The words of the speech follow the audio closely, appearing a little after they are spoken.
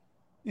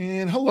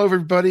And hello,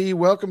 everybody.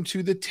 Welcome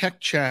to the Tech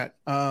Chat.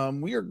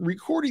 We are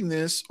recording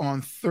this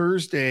on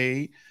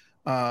Thursday,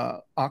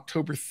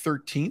 October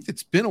 13th.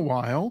 It's been a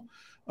while,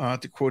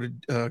 to quote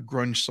a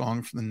grunge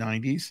song from the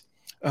 90s.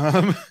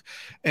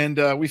 And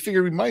we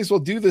figured we might as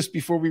well do this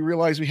before we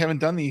realize we haven't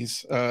done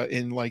these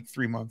in like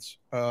 3 months.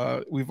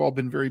 We've all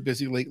been very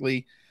busy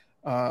lately,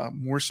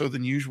 more so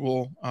than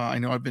usual. I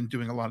know I've been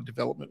doing a lot of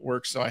development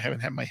work, so I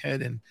haven't had my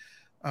head in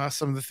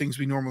some of the things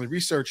we normally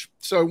research.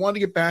 So I wanted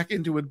to get back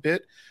into it a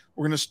bit.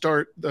 We're going to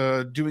start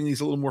doing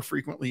these a little more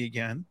frequently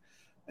again.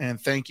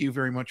 And thank you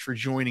very much for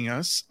joining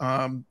us.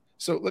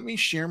 So let me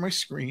share my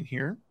screen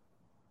here.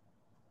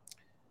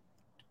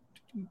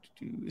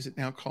 Is it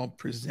now called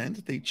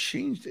Present? They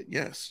changed it.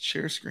 Yes,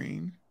 share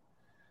screen.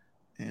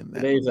 And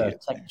today's a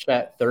Tech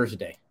Chat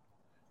Thursday.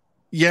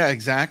 Yeah,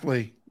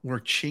 exactly. We're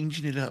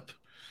changing it up.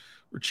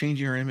 We're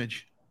changing our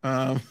image.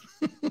 All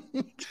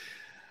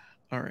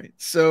right.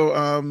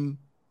 So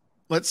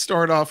let's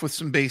start off with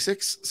some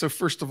basics. So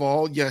first of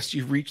all, yes,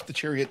 you've reached the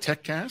Chariot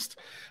TechCast.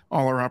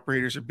 All our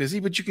operators are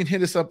busy, but you can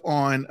hit us up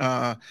on,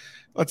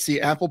 let's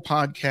see, Apple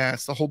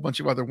Podcasts, a whole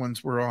bunch of other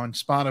ones. We're on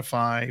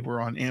Spotify,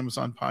 we're on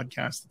Amazon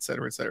Podcasts, et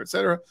cetera, et cetera, et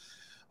cetera.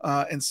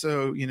 And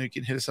so, you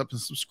can hit us up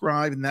and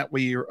subscribe, and that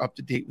way you're up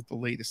to date with the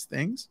latest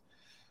things.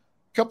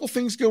 A couple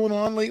things going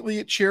on lately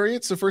at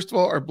Chariot. So first of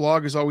all, our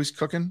blog is always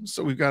cooking.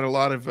 So we've got a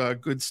lot of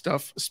good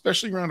stuff,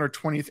 especially around our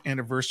 20th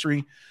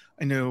anniversary.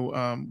 I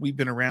know we've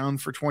been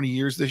around for 20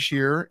 years this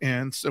year,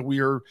 and so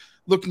we are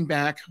looking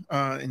back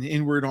and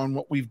inward on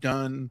what we've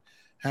done,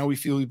 how we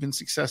feel we've been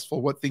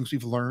successful, what things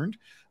we've learned,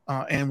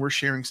 and we're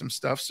sharing some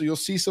stuff. So you'll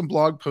see some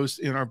blog posts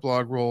in our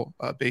blog roll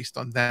based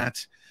on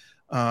that.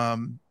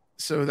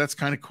 So that's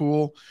kind of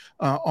cool.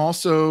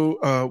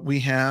 Also, we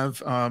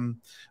have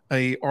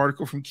a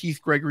article from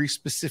Keith Gregory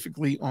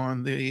specifically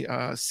on the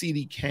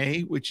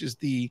CDK, which is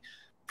the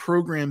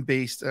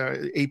program-based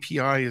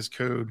API as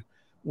code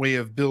way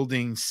of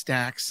building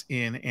stacks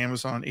in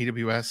Amazon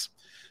AWS.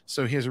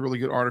 So he has a really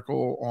good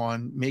article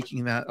on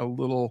making that a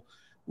little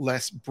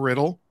less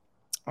brittle,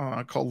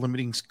 called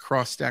Limiting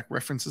Cross-Stack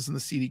References in the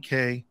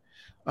CDK.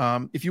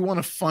 If you want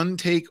a fun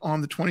take on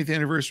the 20th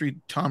anniversary,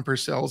 Tom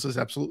Purcell's is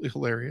absolutely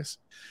hilarious.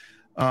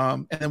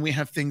 And then we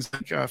have things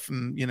like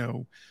from,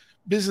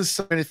 business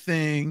side of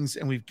things,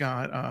 and we've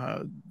got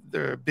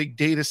the big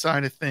data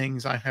side of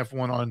things. I have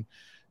one on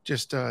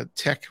just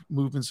tech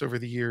movements over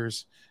the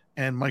years.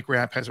 And Mike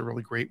Rapp has a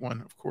really great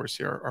one, of course,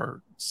 here,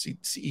 our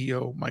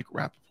CEO, Mike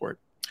Rappaport.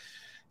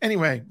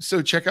 Anyway,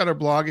 so check out our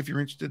blog if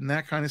you're interested in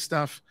that kind of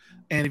stuff.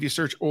 And if you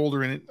search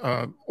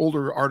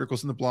older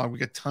articles in the blog, we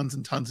got tons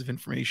and tons of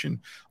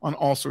information on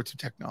all sorts of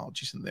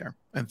technologies in there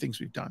and things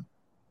we've done.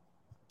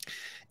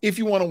 If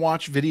you want to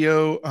watch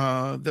video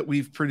that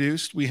we've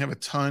produced, we have a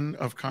ton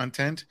of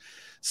content.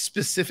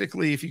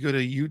 Specifically, if you go to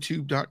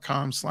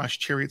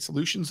youtube.com/Chariot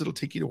Solutions, it'll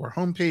take you to our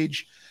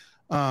homepage.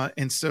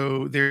 And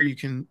so there you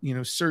can,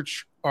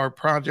 search our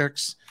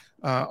projects,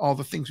 all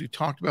the things we've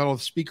talked about, all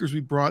the speakers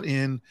we brought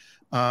in.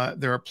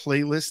 There are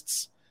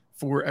playlists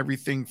for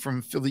everything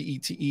from Philly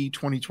ETE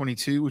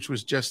 2022, which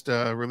was just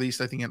released,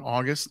 I think, in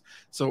August.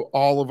 So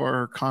all of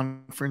our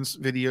conference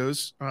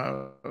videos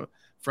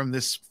from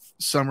this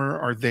summer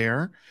are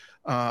there.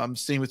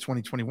 Same with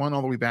 2021,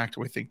 all the way back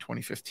to, I think,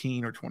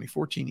 2015 or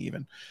 2014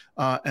 even,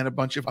 and a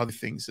bunch of other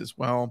things as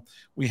well.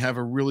 We have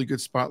a really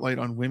good spotlight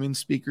on women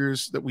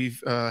speakers that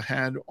we've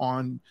had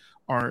on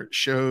our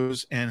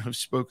shows and have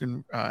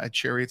spoken at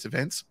Chariot's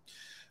events.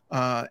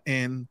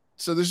 And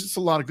so there's just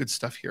a lot of good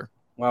stuff here.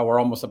 Wow, we're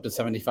almost up to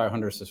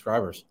 7,500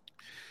 subscribers.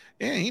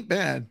 Yeah, ain't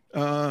bad.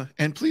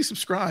 And please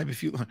subscribe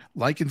if you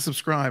like and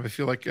subscribe. I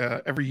feel like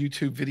every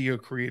YouTube video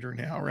creator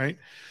now, right?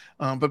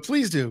 But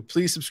please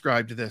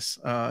subscribe to this.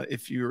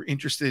 If you're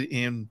interested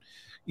in,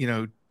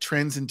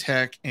 trends in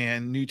tech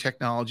and new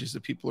technologies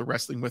that people are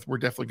wrestling with, we're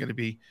definitely going to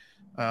be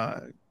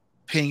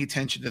paying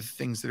attention to the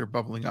things that are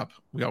bubbling up.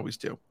 We always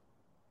do.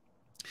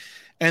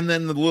 And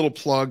then the little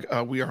plug,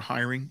 we are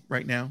hiring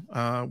right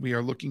now. We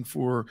are looking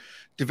for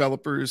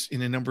developers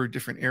in a number of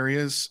different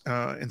areas.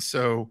 And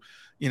so,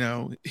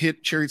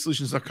 hit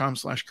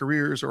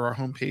chariotsolutions.com/careers or our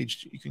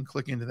homepage. You can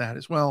click into that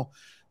as well.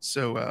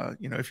 So,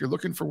 if you're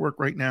looking for work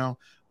right now,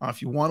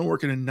 if you want to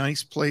work in a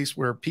nice place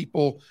where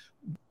people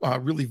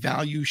really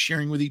value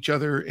sharing with each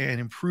other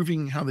and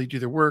improving how they do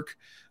their work,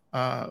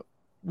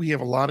 we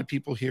have a lot of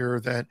people here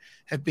that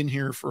have been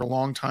here for a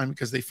long time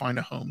because they find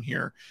a home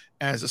here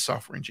as a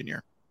software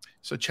engineer.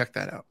 So check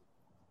that out.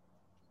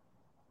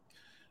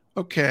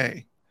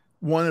 Okay.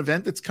 One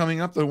event that's coming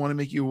up that I want to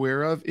make you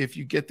aware of, if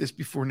you get this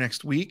before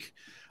next week,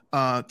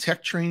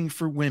 Tech Training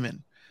for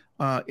Women.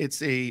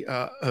 It's a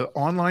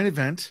online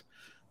event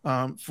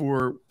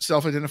for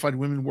self-identified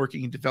women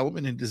working in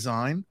development and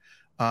design.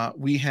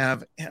 We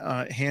have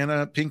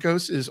Hannah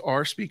Pinkos is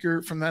our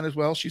speaker from that as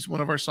well. She's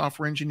one of our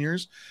software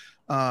engineers.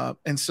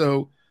 And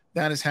so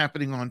that is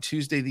happening on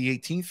Tuesday, the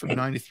 18th from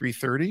 9 to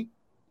 3:30.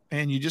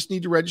 And you just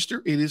need to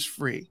register. It is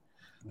free.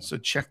 So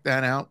check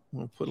that out.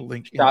 We'll put a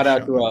link in. Shout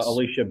out to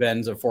Alicia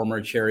Benz, a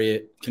former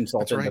Chariot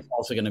consultant, That's right. That's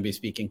also going to be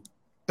speaking.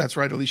 That's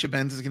right. Alicia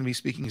Benz is going to be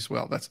speaking as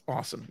well. That's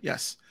awesome.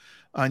 Yes.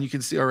 And you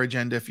can see our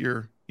agenda if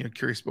you're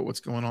curious about what's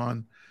going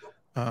on.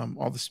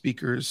 All the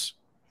speakers.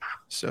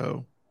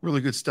 So really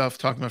good stuff.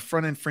 Talking about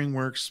front-end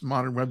frameworks,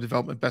 modern web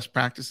development best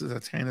practices.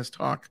 That's Hannah's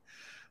talk.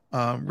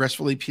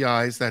 RESTful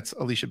APIs. That's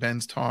Alicia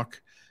Ben's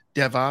talk.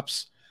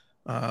 DevOps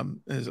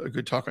is a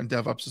good talk on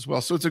DevOps as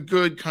well. So it's a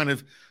good kind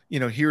of,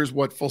 here's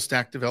what full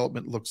stack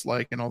development looks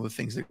like and all the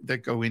things that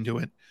go into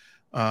it.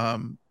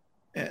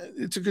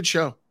 It's a good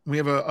show. We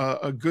have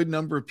a good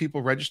number of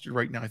people registered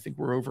right now. I think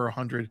we're over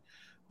 100.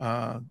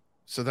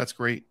 So that's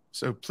great.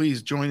 So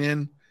please join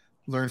in,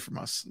 learn from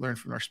us, learn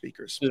from our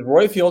speakers. Does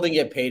Roy Fielding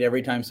get paid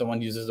every time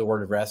someone uses the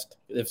word REST?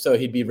 If so,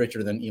 he'd be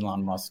richer than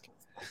Elon Musk.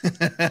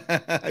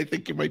 I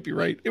think you might be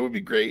right. It would be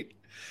great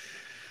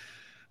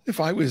if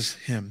I was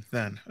him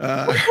then.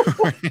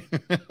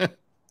 But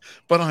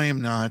I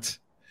am not.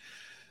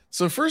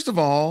 So first of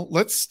all,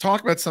 let's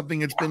talk about something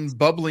that's been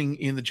bubbling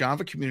in the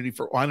Java community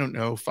for,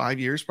 5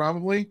 years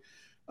probably.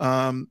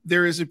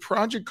 There is a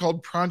project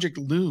called Project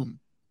Loom,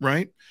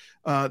 right?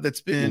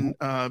 That's been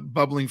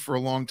bubbling for a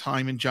long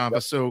time in Java.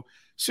 Yep. So,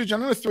 Suj, I'm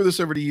going to throw this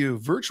over to you.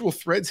 Virtual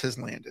Threads has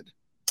landed.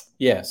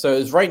 Yeah, so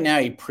it's right now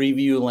a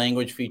preview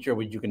language feature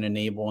which you can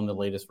enable in the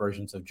latest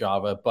versions of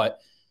Java. But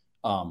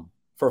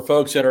for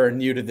folks that are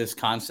new to this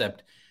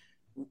concept,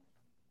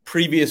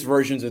 previous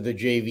versions of the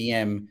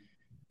JVM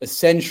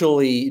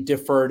essentially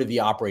defer to the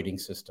operating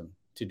system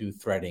to do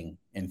threading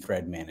and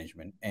thread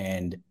management.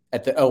 And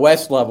at the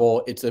OS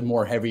level, it's a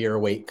more heavier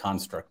weight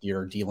construct.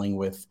 You're dealing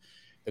with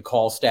the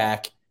call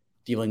stack,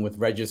 dealing with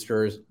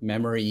registers,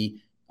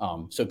 memory.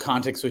 So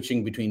context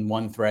switching between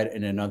one thread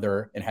and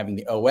another and having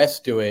the OS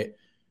do it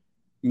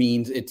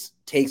means it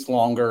takes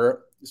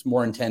longer, it's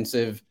more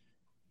intensive,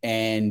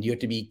 and you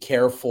have to be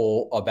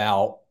careful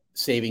about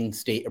saving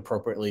state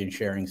appropriately and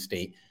sharing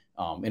state.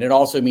 And it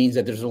also means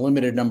that there's a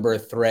limited number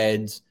of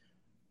threads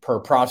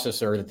per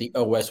processor that the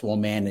OS will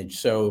manage.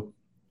 So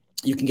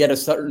you can get a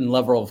certain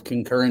level of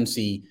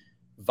concurrency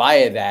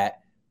via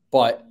that,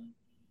 but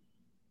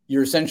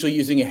you're essentially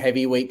using a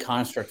heavyweight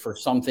construct for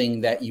something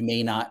that you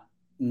may not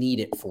need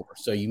it for.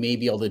 So you may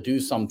be able to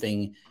do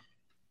something,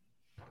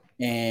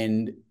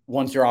 and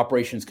once your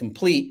operation is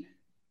complete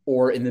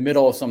or in the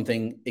middle of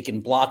something, it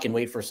can block and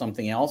wait for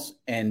something else.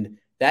 And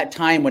that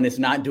time when it's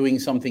not doing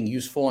something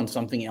useful and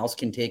something else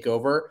can take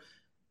over,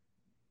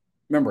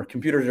 remember,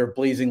 computers are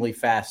blazingly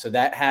fast. So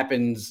that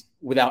happens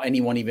without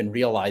anyone even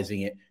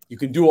realizing it. You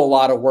can do a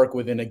lot of work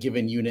within a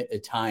given unit at a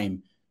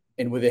time.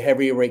 And with a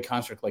heavier weight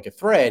construct like a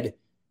thread,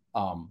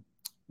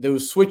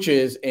 those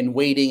switches and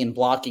waiting and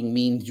blocking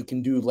means you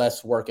can do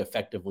less work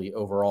effectively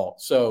overall.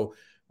 So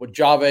what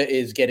Java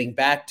is getting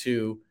back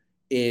to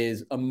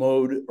is a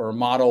mode or a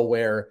model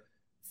where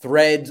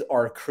threads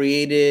are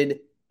created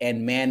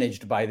and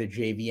managed by the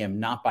JVM,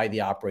 not by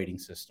the operating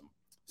system.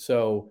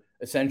 So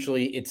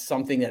essentially, it's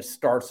something that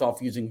starts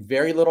off using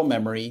very little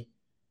memory,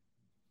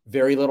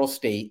 very little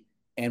state,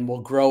 and will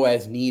grow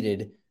as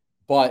needed.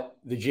 But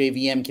the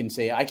JVM can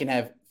say, I can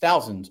have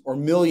thousands or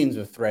millions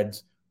of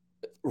threads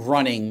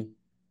running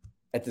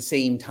at the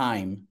same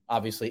time,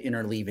 obviously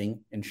interleaving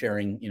and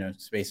sharing,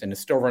 space, and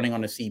it's still running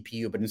on a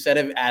CPU. But instead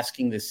of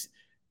asking this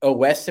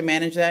OS to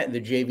manage that,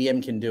 the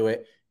JVM can do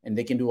it, and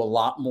they can do a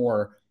lot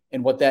more.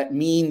 And what that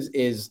means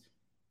is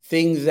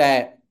things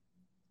that,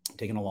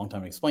 taking a long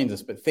time to explain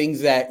this, but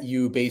things that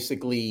you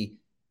basically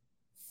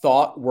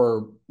thought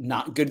were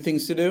not good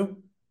things to do.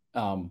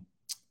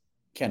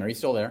 Ken, are you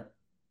still there?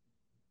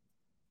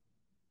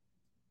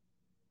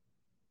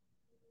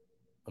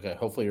 Okay,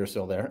 hopefully you're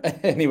still there.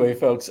 Anyway,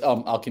 folks,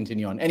 I'll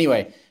continue on.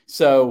 Anyway,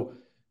 so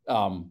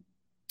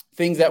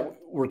things that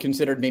were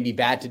considered maybe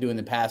bad to do in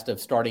the past of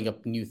starting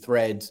up new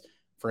threads,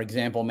 for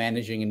example,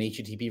 managing an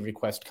HTTP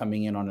request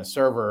coming in on a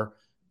server,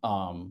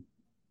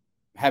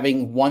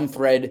 having one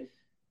thread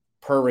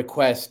per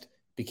request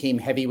became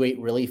heavyweight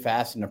really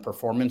fast and a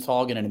performance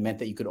hog, and it meant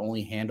that you could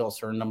only handle a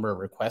certain number of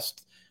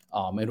requests.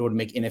 It would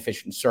make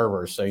inefficient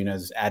servers. So,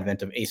 this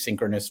advent of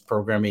asynchronous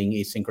programming,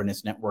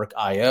 asynchronous network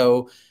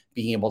IO,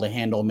 being able to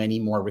handle many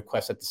more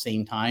requests at the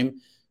same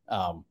time.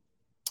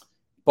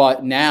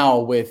 But now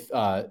with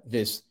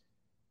this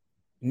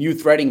new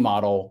threading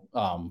model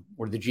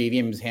where the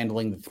JVM is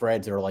handling the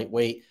threads that are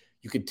lightweight,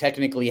 you could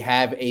technically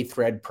have a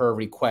thread per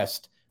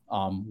request,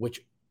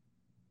 which,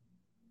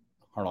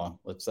 hold on,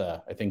 let's,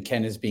 I think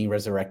Ken is being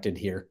resurrected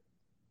here.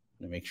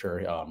 Let me make sure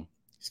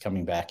he's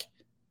coming back.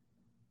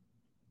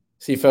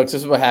 See, folks,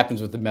 this is what happens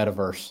with the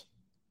metaverse.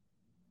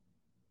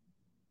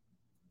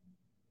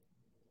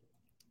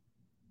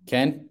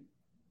 Ken?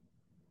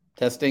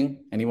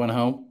 Testing? Anyone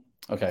home?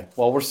 Okay.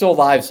 Well, we're still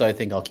live, so I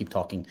think I'll keep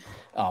talking.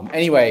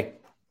 Anyway,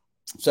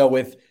 so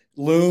with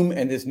Loom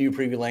and this new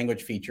preview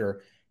language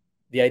feature,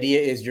 the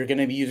idea is you're going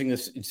to be using the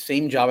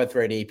same Java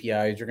thread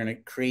APIs. You're going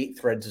to create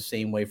threads the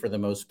same way for the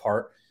most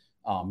part.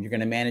 You're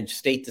going to manage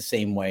state the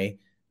same way.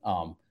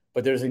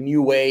 But there's a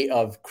new way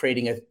of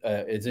creating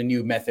it's a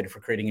new method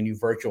for creating a new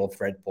virtual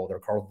thread pool. They're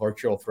called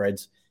virtual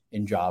threads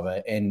in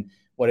Java. And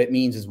what it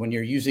means is when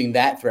you're using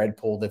that thread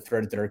pool, the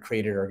threads that are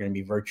created are going to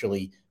be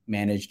virtually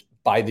managed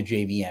by the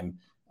JVM.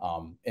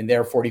 And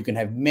therefore you can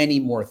have many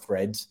more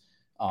threads.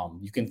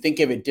 You can think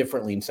of it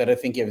differently. Instead of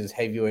thinking of it as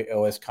heavyweight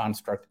OS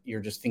construct,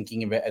 you're just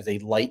thinking of it as a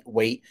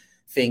lightweight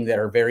thing that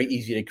are very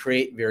easy to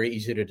create, very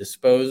easy to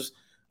dispose.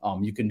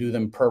 You can do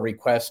them per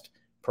request,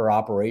 per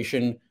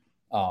operation.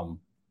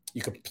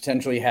 You could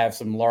potentially have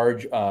some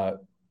large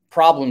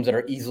problems that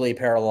are easily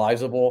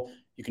parallelizable.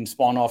 You can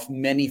spawn off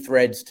many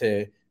threads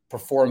to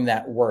perform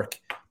that work.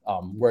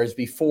 Whereas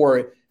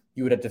before,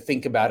 you would have to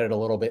think about it a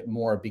little bit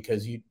more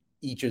because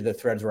each of the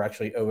threads were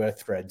actually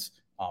OS threads.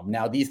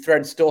 Now, these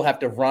threads still have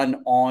to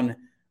run on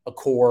a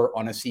core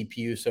on a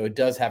CPU, so it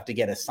does have to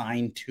get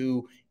assigned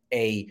to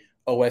a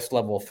OS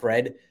level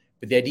thread.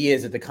 But the idea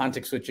is that the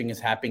context switching is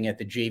happening at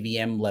the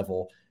JVM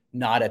level,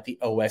 not at the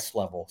OS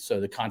level. So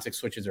the context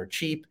switches are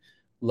cheap,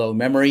 low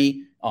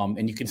memory,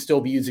 and you can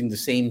still be using the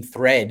same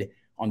thread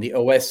on the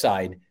OS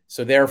side.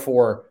 So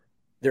therefore,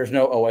 there's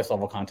no OS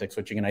level context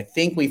switching. And I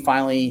think we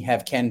finally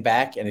have Ken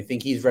back, and I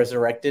think he's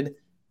resurrected.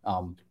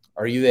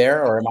 Are you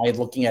there, or am I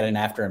looking at an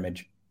after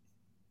image?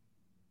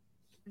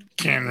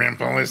 Ken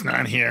Rimple is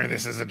not here.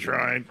 This is a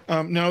droid.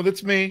 No,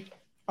 that's me.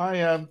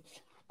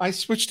 I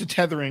switched to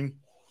tethering.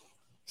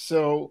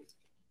 So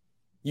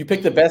you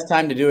picked the best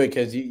time to do it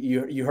because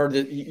you heard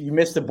that you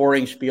missed the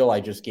boring spiel I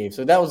just gave.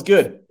 So that was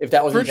good. If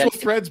that was virtual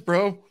threads,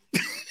 bro.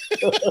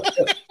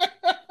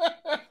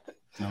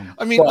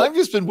 I mean, I've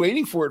just been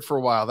waiting for it for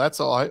a while. That's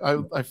all.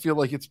 I feel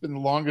like it's been the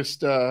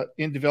longest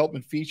in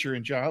development feature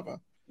in Java.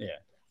 Yeah.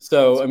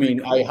 So, I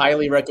mean, cool. I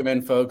highly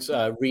recommend folks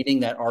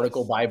reading that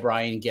article by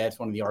Brian Getz,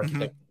 one of the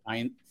architects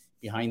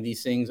behind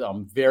these things.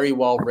 Very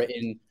well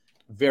written,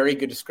 very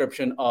good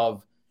description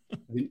of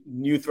the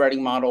new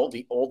threading model,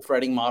 the old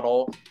threading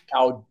model,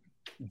 how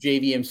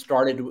JVM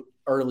started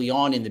early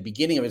on in the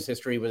beginning of its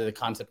history with a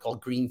concept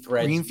called green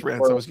threads. Green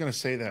threads. I was going to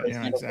say that.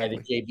 Yeah, exactly.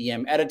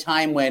 JVM at a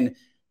time when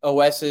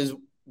OSs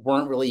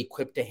weren't really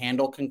equipped to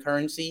handle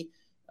concurrency.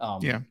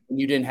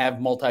 You didn't have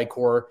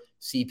multi-core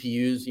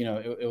CPUs. You know,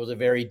 it was a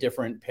very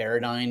different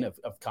paradigm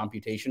of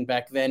computation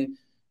back then.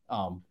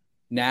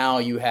 Now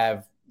you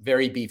have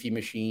very beefy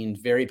machines,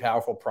 very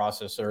powerful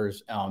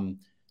processors.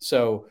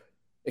 So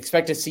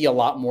expect to see a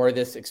lot more of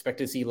this. Expect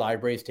to see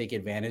libraries take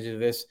advantage of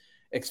this.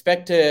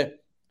 Expect to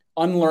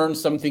unlearn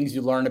some things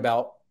you learned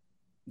about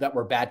that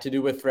were bad to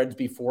do with threads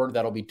before.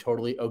 That'll be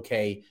totally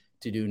okay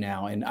to do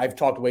now. And I've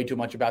talked way too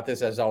much about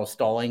this as I was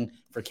stalling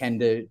for Ken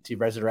to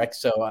resurrect.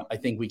 So I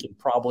think we can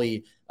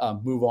probably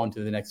move on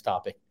to the next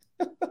topic.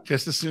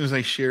 Just as soon as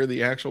I share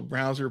the actual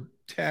browser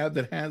tab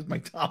that has my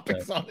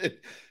topics on it,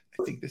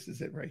 I think this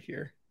is it right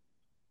here.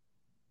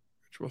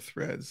 Virtual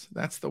threads.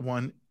 That's the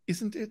one,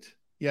 isn't it?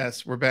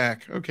 Yes, we're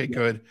back. Okay,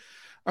 good.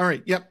 All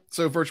right. Yep.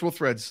 So virtual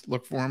threads,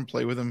 look for them,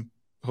 play with them.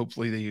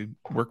 Hopefully they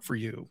work for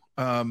you.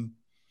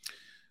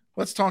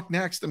 Let's talk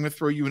next. I'm going to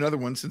throw you another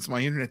one since my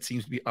internet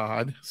seems to be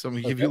odd. So I'm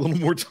going to give you a little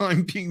more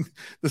time being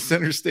the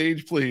center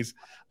stage, please.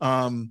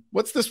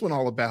 What's this one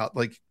all about?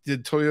 Like,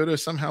 did Toyota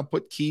somehow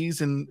put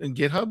keys in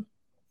GitHub?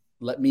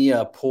 Let me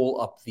pull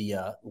up the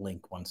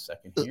link 1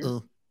 second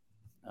here.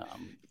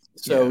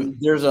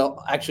 There's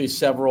actually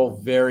several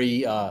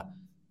very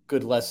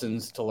good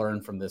lessons to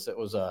learn from this. It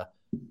was, I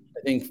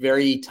think,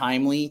 very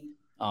timely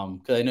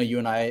because I know you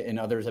and I and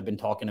others have been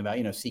talking about,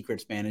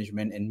 secrets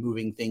management and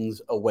moving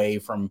things away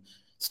from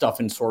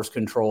stuff in source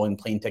control and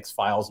plain text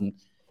files and,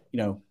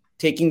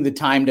 taking the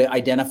time to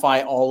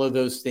identify all of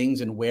those things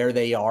and where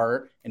they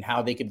are and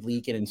how they could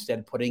leak and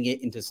instead putting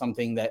it into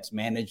something that's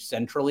managed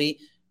centrally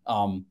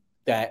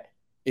that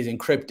is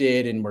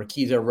encrypted and where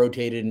keys are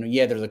rotated. And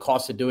there's a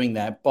cost to doing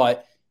that,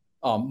 but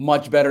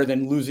much better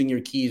than losing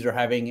your keys or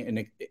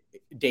having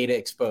data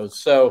exposed.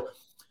 So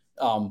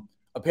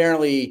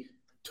apparently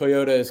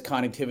Toyota's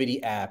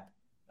connectivity app,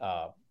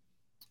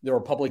 there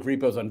were public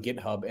repos on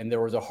GitHub, and there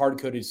was a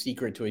hard-coded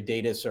secret to a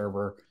data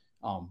server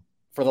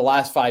for the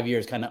last 5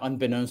 years, kind of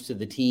unbeknownst to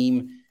the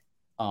team.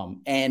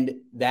 And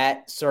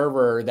that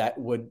server that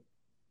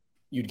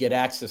you'd get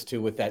access to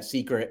with that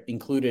secret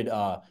included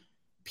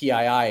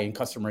PII and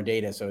customer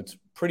data. So it's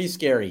pretty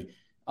scary.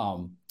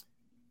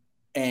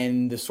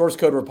 And the source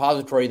code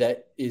repository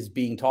that is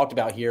being talked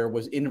about here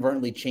was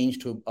inadvertently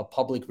changed to a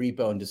public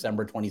repo in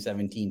December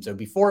 2017. So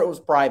before it was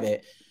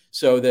private.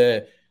 So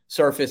the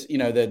surface,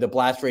 the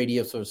blast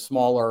radius was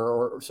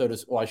smaller,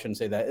 I shouldn't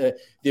say that.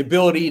 The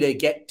ability to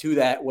get to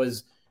that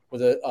was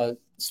a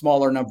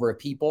smaller number of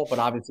people, but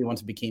obviously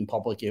once it became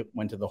public, it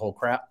went to the whole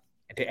crap,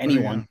 to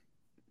anyone.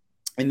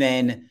 And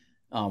then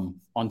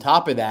on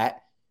top of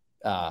that,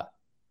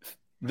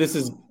 this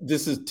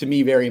is to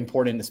me very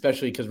important,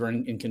 especially because we're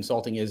in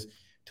consulting, is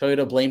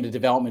Toyota blamed a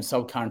development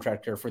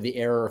subcontractor for the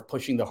error of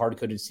pushing the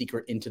hard-coded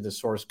secret into the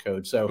source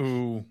code.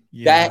 So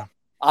that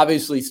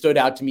obviously stood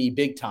out to me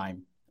big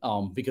time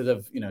because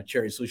of,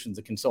 Cherry Solutions,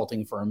 a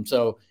consulting firm.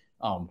 So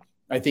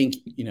I think,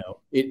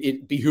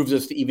 it behooves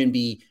us to even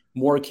be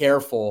more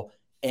careful.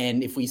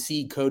 And if we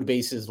see code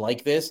bases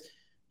like this,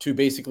 to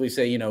basically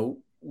say,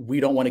 we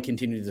don't want to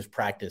continue this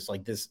practice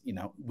like this.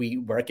 We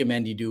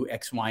recommend you do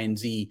X, Y, and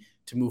Z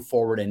to move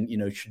forward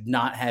and, should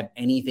not have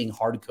anything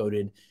hard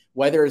coded,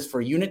 whether it's for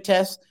unit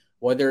tests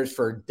whether it's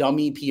for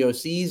dummy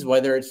POCs,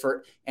 whether it's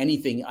for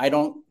anything. I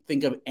don't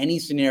think of any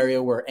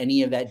scenario where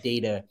any of that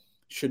data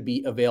should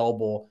be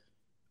available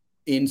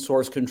in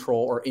source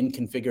control or in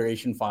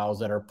configuration files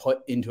that are put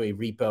into a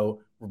repo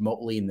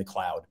remotely in the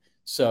cloud.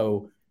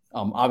 So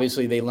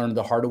obviously they learned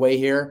the hard way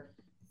here.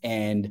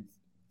 And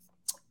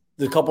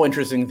the couple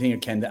interesting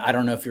things, Ken, that I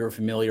don't know if you're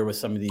familiar with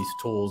some of these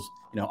tools.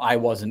 I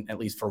wasn't, at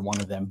least for one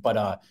of them,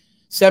 but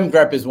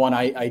SemGrep is one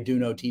I do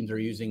know teams are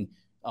using.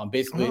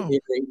 Basically,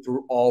 iterate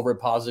through all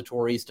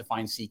repositories to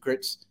find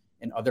secrets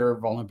and other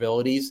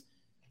vulnerabilities.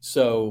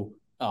 So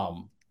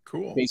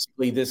cool.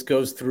 Basically, this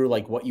goes through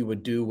like what you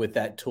would do with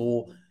that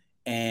tool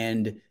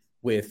and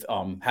with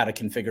how to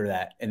configure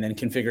that, and then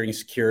configuring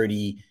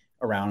security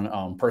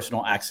around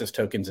personal access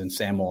tokens and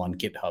SAML on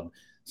GitHub.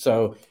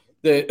 So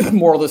the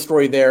moral of the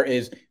story there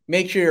is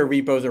make sure your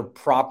repos are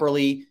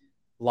properly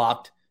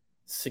locked,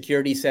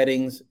 security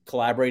settings,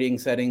 collaborating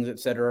settings, et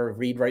cetera,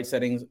 read-write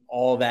settings,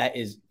 all that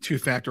is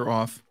two-factor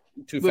off.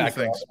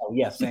 Two-factor off. Oh,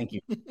 yes, thank you.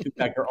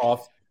 Two-factor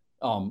off.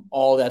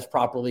 All that's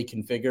properly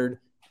configured.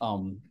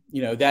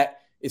 That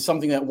is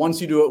something that once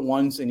you do it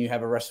once and you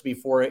have a recipe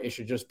for it, it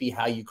should just be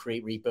how you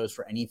create repos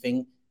for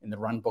anything in the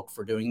run book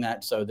for doing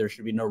that. So there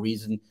should be no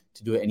reason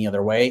to do it any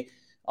other way.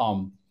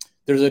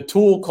 There's a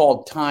tool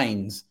called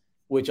Tines,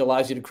 which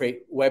allows you to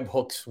create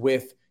webhooks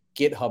with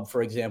GitHub,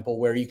 for example,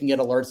 where you can get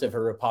alerts if a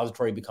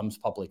repository becomes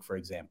public, for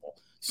example.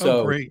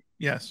 So great.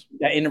 Yes.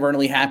 That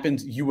inadvertently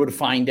happens, you would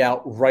find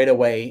out right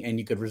away and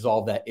you could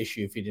resolve that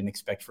issue if you didn't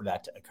expect for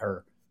that to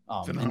occur.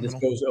 And this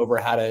goes over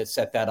how to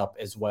set that up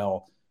as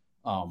well.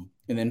 And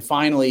then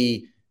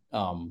finally,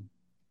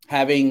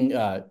 having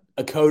a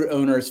code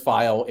owners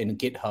file in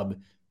GitHub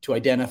to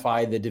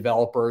identify the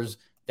developers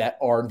that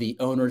are the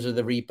owners of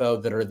the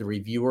repo, that are the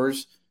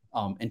reviewers,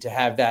 and to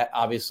have that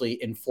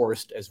obviously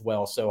enforced as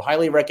well. So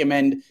highly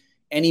recommend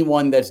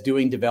anyone that's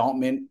doing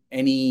development,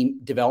 any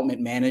development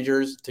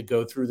managers, to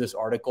go through this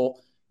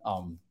article,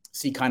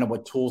 see kind of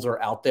what tools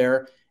are out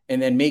there,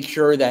 and then make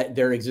sure that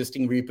their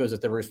existing repos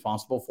that they're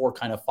responsible for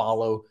kind of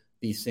follow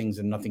these things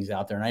and nothing's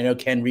out there. And I know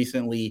Ken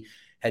recently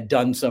had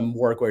done some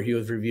work where he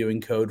was reviewing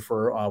code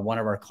for one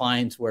of our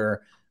clients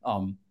where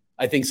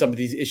I think some of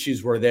these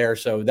issues were there.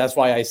 So that's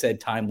why I said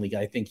timely.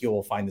 I think you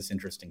will find this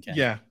interesting, Ken.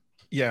 Yeah.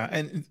 Yeah.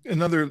 And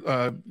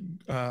another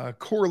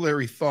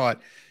corollary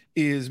thought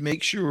is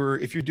make sure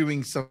if you're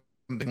doing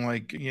something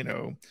like,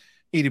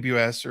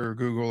 AWS or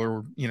Google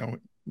or,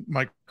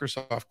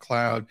 Microsoft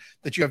Cloud,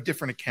 that you have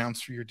different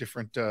accounts for your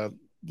different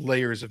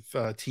layers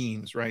of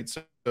teams, right?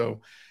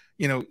 So,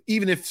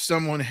 even if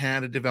someone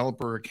had a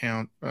developer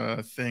account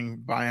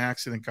thing by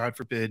accident, God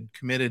forbid,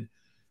 committed,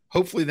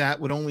 hopefully that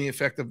would only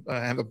affect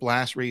have a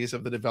blast radius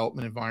of the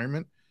development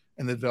environment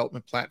and the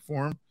development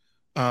platform.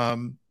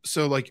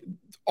 So like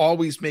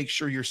always make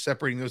sure you're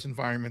separating those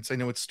environments. I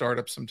know it's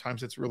startups,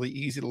 sometimes it's really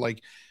easy to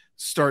like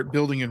start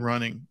building and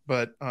running,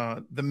 but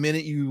the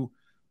minute you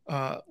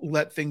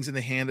let things in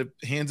the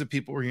hands of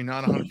people where you're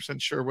not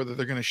 100% sure whether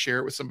they're going to share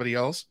it with somebody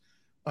else,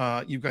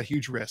 you've got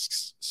huge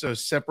risks. So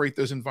separate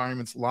those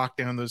environments, lock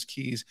down those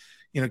keys.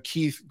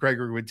 Keith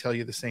Gregory would tell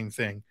you the same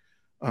thing.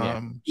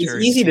 It's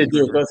easy to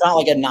do. So it's not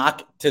like a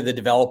knock to the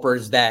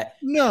developers that.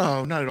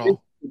 No, not at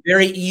all. It's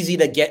very easy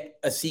to get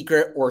a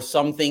secret or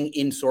something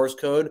in source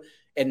code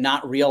and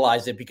not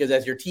realize it, because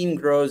as your team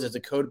grows, as the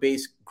code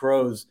base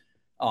grows,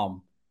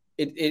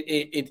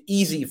 it's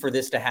easy for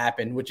this to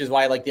happen, which is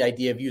why I like the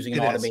idea of using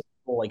an automated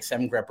tool like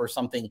SemGrep or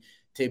something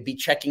to be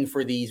checking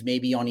for these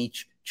maybe on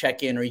each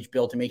check-in or each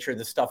build to make sure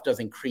the stuff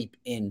doesn't creep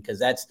in,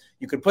 because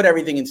you could put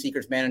everything in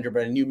Secrets Manager,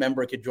 but a new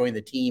member could join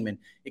the team and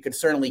it could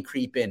certainly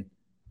creep in.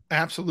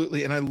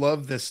 Absolutely. And I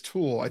love this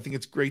tool. I think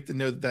it's great to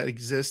know that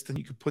exists and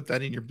you can put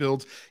that in your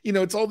builds.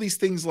 It's all these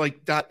things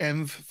like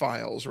 .env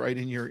files, right?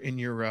 In your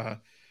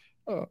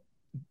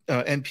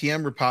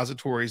NPM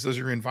repositories. Those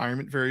are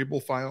environment variable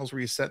files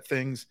where you set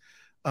things.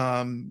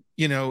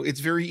 It's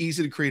very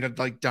easy to create a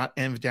like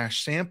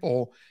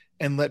 .env-sample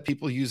and let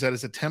people use that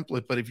as a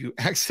template. But if you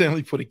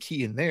accidentally put a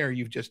key in there,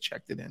 you've just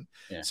checked it in.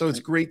 Yeah. So it's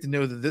great to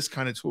know that this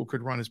kind of tool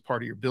could run as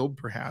part of your build,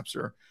 perhaps,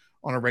 or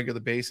on a regular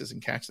basis and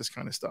catch this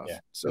kind of stuff. Yeah.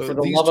 So for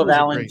the love of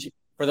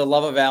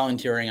Alan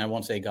Turing, I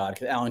won't say God,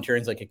 because Alan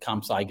Turing's like a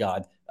comp sci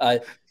god.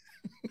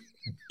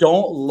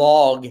 Don't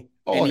log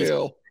any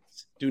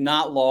secrets. Do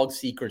not log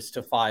secrets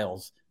to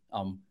files.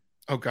 Oh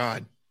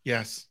God,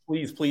 yes.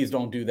 Please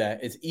don't do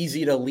that. It's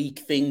easy to leak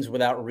things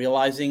without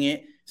realizing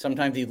it.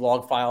 Sometimes these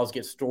log files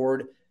get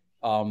stored.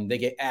 They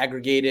get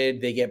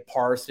aggregated. They get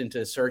parsed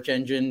into search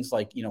engines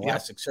like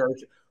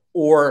Elasticsearch,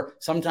 or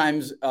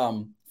sometimes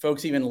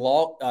folks even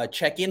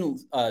check in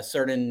a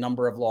certain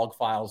number of log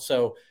files.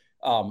 So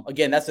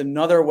again, that's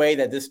another way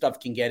that this stuff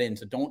can get in.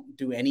 So don't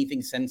do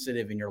anything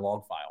sensitive in your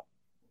log file.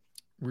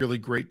 Really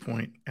great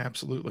point.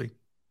 Absolutely.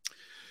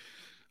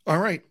 All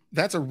right.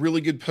 That's a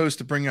really good post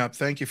to bring up.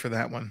 Thank you for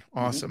that one.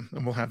 Awesome. Mm-hmm.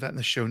 And we'll have that in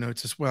the show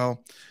notes as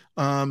well.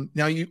 Now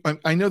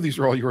I know these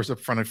are all yours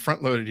up front. I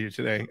front loaded you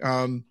today.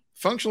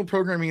 Functional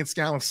Programming in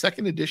Scala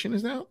 2nd edition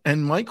is out,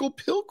 and Michael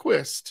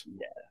Pilquist.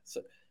 Yeah.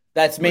 So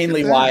that's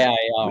mainly why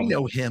we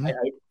know him. I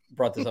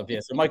brought this up. Yeah.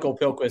 So Michael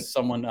Pilquist,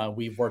 someone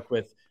we've worked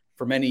with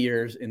for many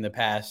years in the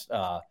past.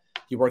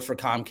 He works for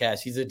Comcast.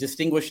 He's a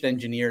distinguished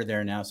engineer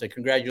there now. So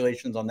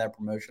congratulations on that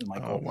promotion,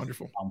 Michael. Oh,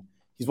 wonderful.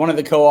 He's one of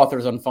the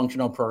co-authors on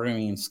functional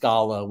programming in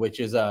Scala, which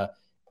is a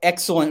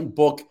excellent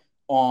book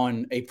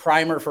on a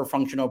primer for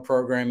functional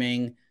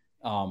programming,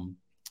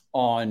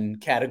 on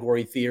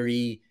category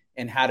theory,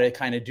 and how to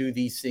kind of do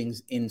these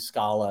things in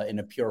Scala in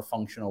a pure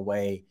functional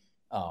way.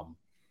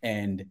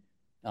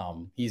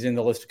 He's in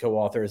the list of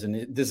co-authors,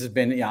 and this has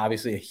been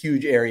obviously a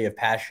huge area of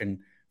passion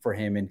for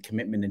him and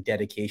commitment and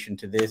dedication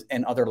to this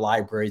and other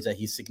libraries that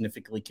he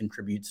significantly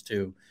contributes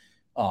to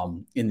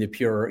in the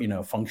pure,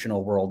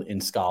 functional world in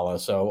Scala.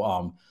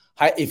 So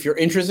if you're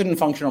interested in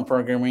functional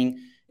programming,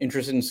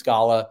 interested in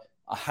Scala,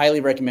 I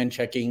highly recommend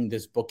checking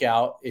this book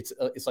out. It's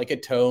like a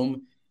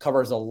tome,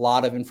 covers a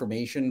lot of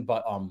information,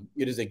 but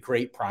it is a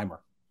great primer.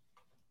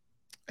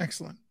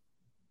 Excellent.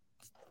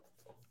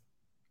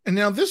 And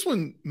now this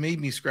one made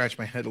me scratch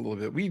my head a little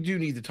bit. We do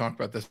need to talk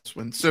about this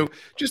one. So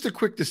just a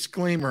quick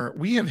disclaimer.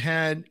 We have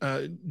had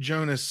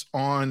Jonas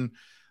on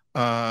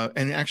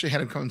and actually had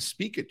him come and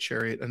speak at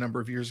Chariot a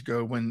number of years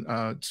ago when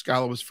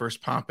Scala was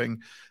first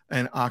popping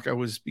and Akka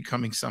was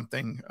becoming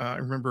something. I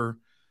remember,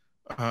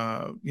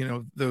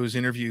 those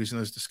interviews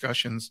and those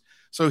discussions.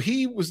 So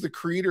he was the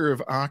creator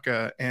of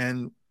Akka.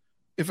 And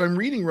if I'm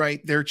reading right,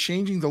 they're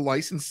changing the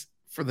license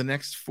for the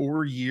next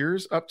 4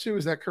 years up to,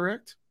 is that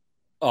correct?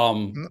 I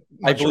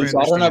believe so.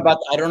 I don't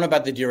know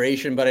about the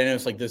duration, but I know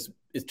it's like this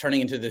is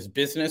turning into this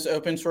business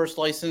open source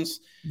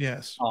license.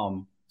 Yes.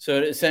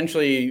 So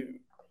essentially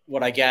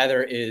what I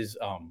gather is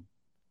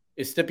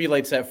it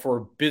stipulates that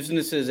for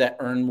businesses that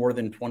earn more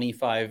than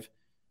 $25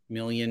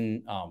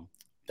 million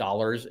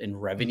in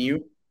revenue,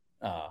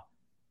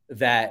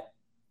 that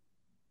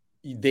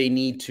they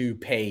need to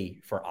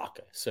pay for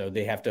Akka. So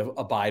they have to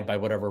abide by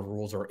whatever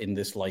rules are in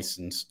this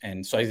license.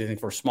 And so I think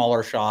for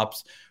smaller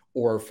shops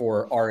or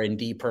for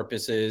R&D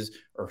purposes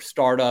or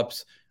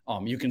startups,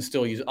 you can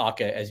still use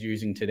Akka as you're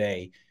using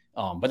today.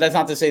 But that's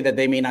not to say that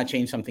they may not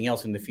change something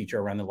else in the future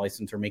around the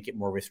license or make it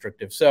more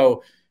restrictive.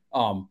 So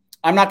I'm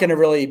not going to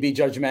really be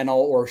judgmental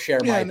or share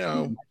my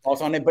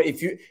thoughts on it. But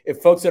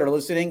if folks that are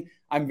listening,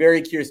 I'm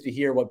very curious to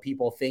hear what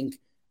people think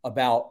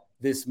about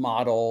this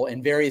model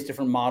and various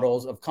different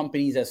models of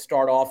companies that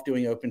start off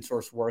doing open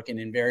source work and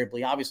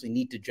invariably obviously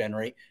need to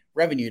generate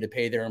revenue to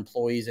pay their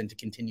employees and to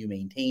continue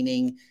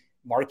maintaining,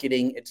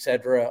 marketing, et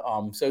cetera.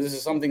 So this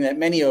is something that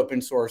many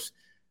open source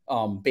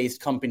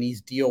based companies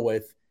deal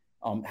with,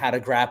 how to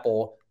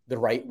grapple the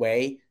right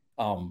way.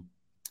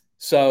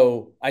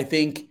 So I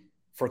think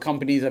for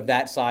companies of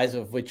that size,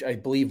 of which I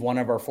believe one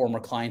of our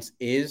former clients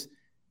is,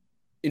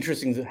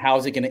 interesting, how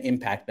is it going to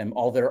impact them,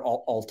 all their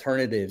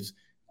alternatives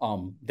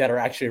that are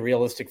actually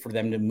realistic for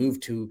them to move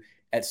to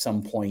at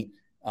some point.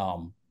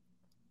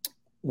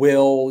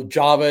 Will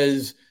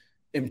Java's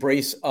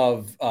embrace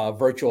of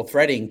virtual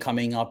threading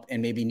coming up and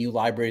maybe new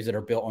libraries that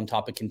are built on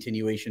top of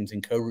continuations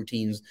and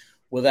coroutines,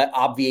 will that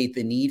obviate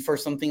the need for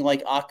something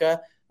like Akka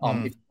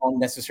if you don't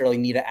necessarily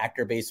need an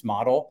actor-based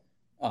model?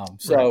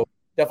 So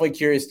definitely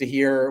curious to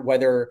hear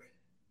whether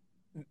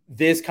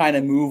this kind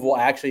of move will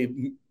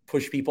actually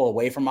push people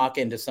away from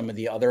Akka into some of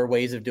the other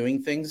ways of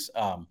doing things.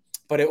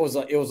 But it was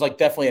like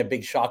definitely a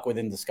big shock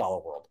within the Scala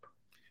world.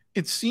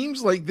 It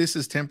seems like this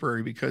is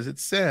temporary because it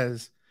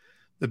says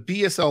the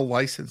BSL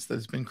license that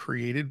has been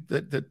created,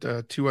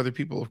 that two other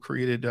people have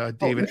created,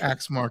 David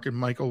Axmark and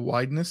Michael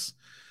Wideness.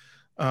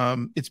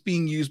 It's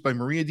being used by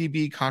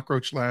MariaDB,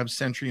 Cockroach Labs,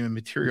 Centrium, and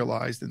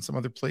Materialized, and some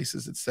other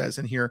places it says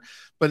in here.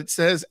 But it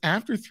says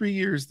after 3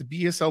 years, the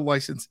BSL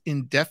license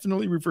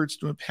indefinitely reverts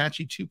to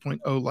Apache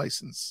 2.0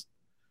 license.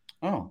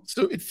 Oh,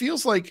 so it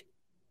feels like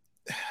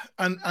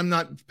I'm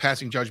not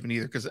passing judgment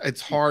either, because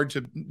it's hard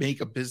to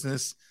make a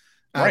business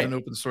out of an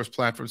open source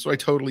platform. So I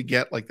totally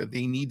get like that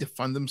they need to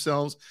fund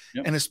themselves,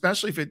 and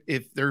especially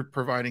if they're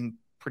providing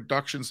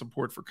production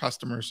support for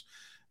customers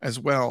as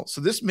well.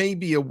 So this may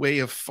be a way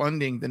of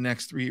funding the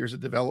next 3 years of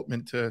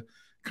development to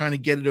kind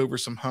of get it over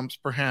some humps,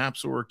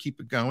 perhaps, or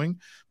keep it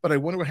going. But I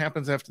wonder what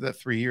happens after that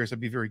 3 years. I'd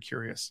be very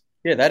curious.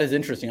 Yeah, that is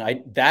interesting. I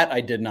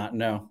did not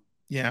know.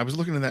 Yeah, I was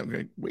looking at that.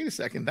 Like, wait a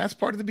second, that's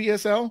part of the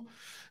BSL.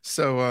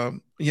 So,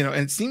 and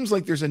it seems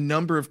like there's a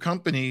number of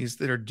companies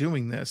that are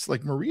doing this,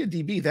 like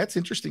MariaDB. That's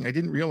interesting. I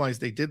didn't realize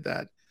they did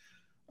that,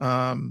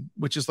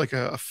 which is like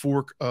a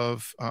fork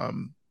of,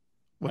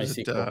 what is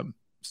it?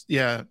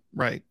 Yeah,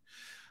 right.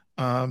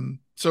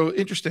 So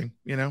interesting,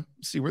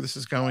 see where this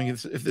is going.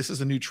 If this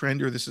is a new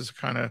trend or this is a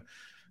kind of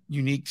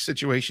unique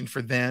situation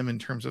for them in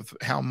terms of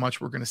how much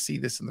we're going to see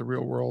this in the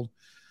real world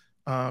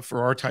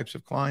for our types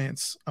of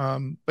clients.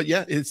 But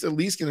yeah, it's at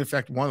least going to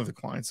affect one of the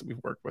clients that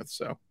we've worked with.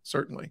 So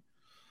certainly.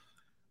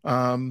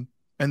 And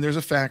there's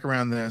a fact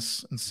around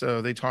this. And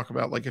so they talk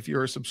about, like, if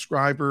you're a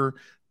subscriber,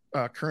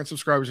 current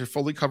subscribers are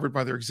fully covered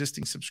by their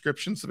existing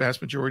subscriptions, the vast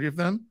majority of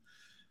them.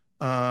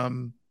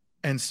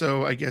 And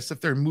so I guess if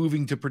they're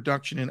moving to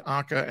production in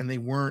Akka and they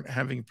weren't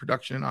having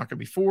production in Akka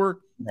before,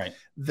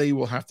 they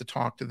will have to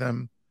talk to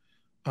them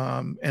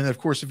And of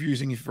course, if you're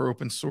using it for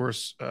open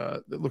source,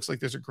 it looks like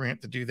there's a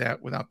grant to do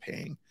that without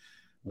paying.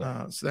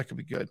 So that could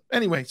be good.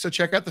 Anyway, so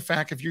check out the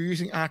fact if you're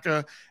using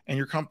Akka and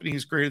your company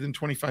is greater than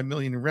 25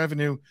 million in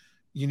revenue,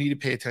 you need to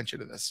pay attention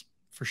to this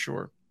for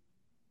sure.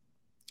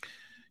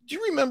 Do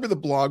you remember the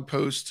blog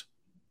post,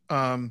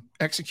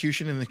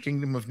 Execution in the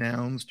Kingdom of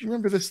Nouns? Do you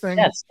remember this thing?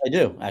 Yes, I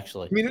do,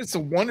 actually. I mean, it's a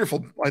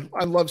wonderful,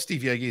 I love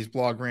Steve Yeage's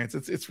blog rants.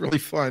 It's really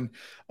fun.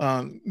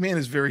 Man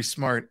is very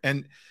smart.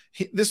 And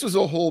this was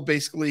a whole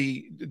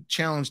basically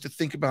challenge to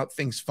think about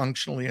things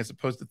functionally as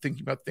opposed to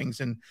thinking about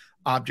things in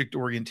object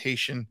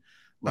orientation,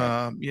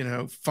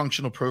 right.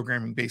 Functional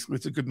programming, basically.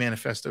 It's a good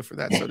manifesto for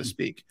that, so to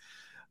speak.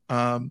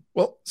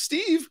 Well,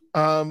 Steve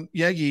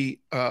Yeage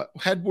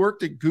had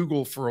worked at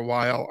Google for a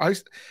while.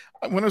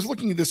 When I was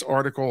looking at this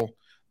article,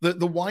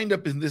 the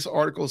windup in this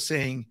article is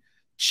saying,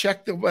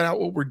 check out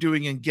what we're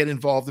doing and get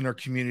involved in our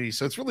community.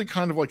 So it's really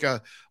kind of like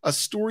a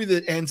story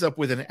that ends up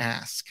with an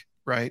ask,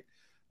 right?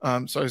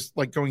 So I was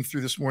like going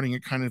through this morning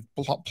and kind of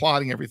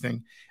plotting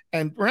everything.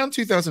 And around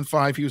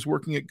 2005, he was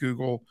working at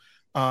Google.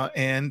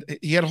 And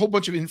he had a whole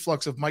bunch of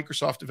influx of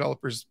Microsoft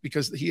developers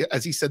because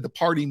as he said, the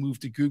party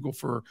moved to Google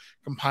for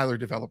compiler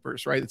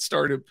developers, right? It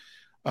started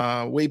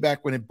way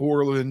back when at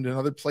Borland and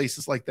other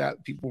places like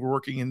that. People were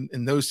working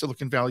in those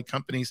Silicon Valley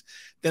companies.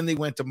 Then they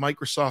went to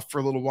Microsoft for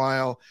a little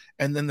while.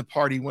 And then the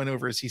party went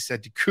over, as he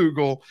said, to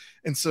Google.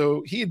 And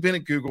so he had been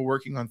at Google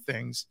working on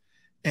things.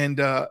 And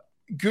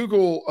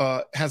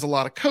Google has a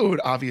lot of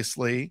code,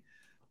 obviously.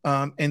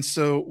 And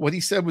so what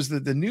he said was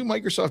that the new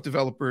Microsoft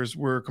developers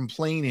were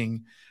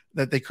complaining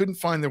that they couldn't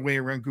find their way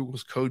around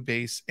Google's code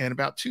base. And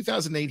about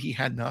 2008, he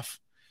had enough.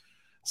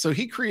 So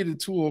he created a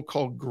tool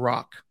called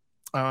Grok.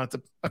 It's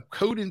a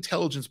code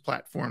intelligence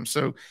platform.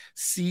 So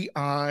CIP,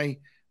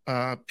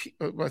 I think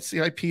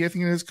it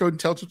is, code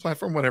intelligence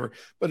platform, whatever.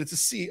 But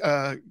it's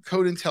a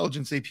code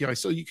intelligence API.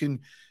 So you can,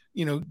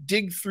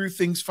 dig through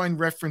things, find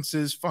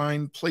references,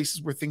 find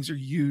places where things are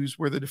used,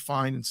 where they're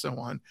defined, and so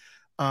on.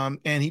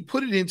 And he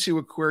put it into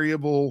a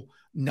queryable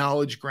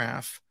knowledge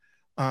graph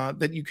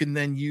that you can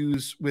then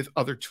use with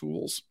other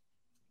tools.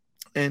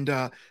 And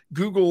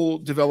Google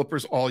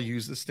developers all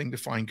use this thing to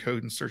find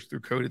code and search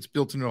through code. It's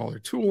built into all their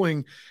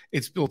tooling.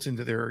 It's built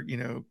into their,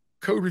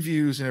 code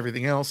reviews and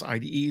everything else,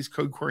 IDEs,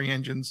 code query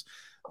engines,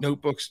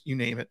 notebooks, you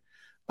name it.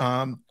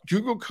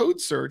 Google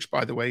Code Search,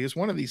 by the way, is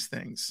one of these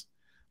things.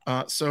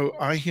 So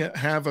I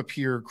have up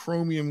here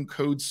Chromium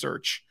Code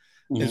Search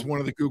is one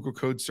of the Google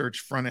Code Search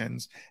front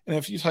ends. And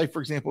if you type, for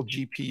example,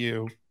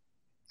 GPU,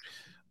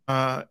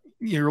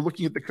 you're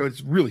looking at the code.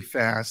 It's really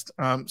fast.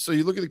 So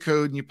you look at the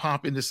code and you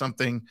pop into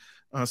something.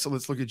 So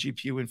let's look at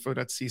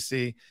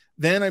gpuinfo.cc.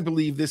 Then I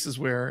believe this is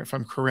where, if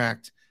I'm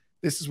correct,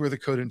 this is where the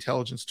code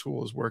intelligence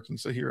tool is working.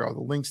 So here are all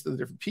the links to the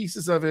different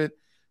pieces of it.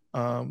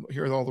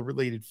 Here are all the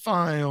related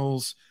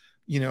files.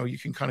 You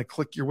can kind of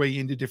click your way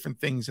into different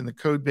things in the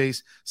code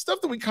base,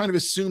 stuff that we kind of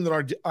assume that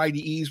our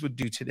IDEs would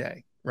do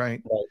today,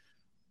 right?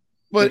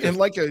 But in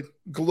like a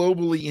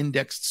globally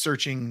indexed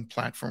searching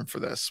platform for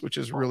this, which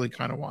is really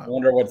kind of wild. I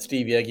wonder what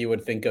Steve Yeage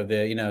would think of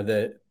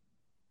the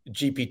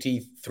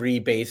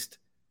GPT-3 based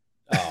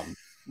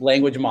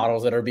language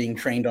models that are being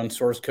trained on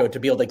source code to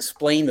be able to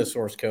explain the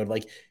source code.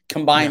 Like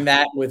combine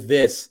that with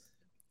this.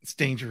 It's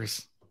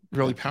dangerous,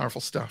 really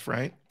powerful stuff,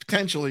 right?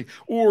 Potentially.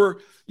 Or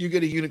you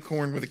get a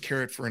unicorn with a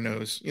carrot for a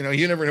nose. You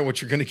never know what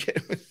you're going to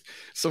get with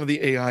some of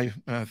the AI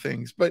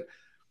things. But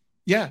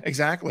yeah,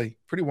 exactly.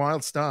 Pretty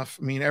wild stuff.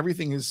 I mean,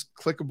 everything is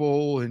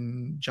clickable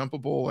and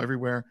jumpable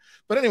everywhere.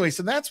 But anyway,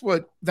 so that's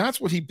what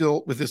he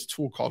built with this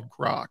tool called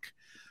Grok.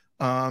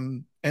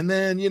 And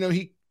then,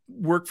 he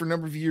worked for a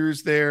number of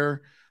years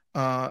there.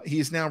 He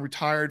is now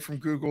retired from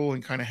Google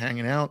and kind of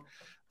hanging out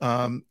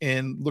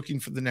and looking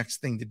for the next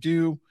thing to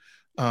do.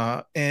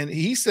 And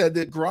he said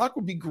that Grok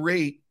would be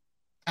great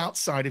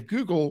outside of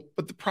Google,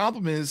 but the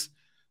problem is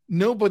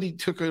nobody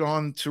took it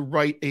on to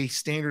write a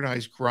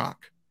standardized Grok.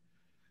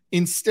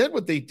 Instead,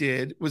 what they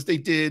did was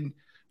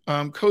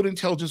code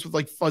intelligence with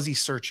like fuzzy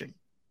searching.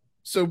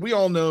 So we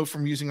all know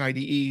from using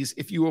IDEs,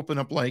 if you open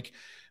up like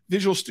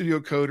Visual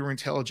Studio Code or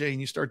IntelliJ and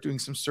you start doing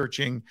some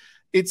searching,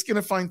 it's going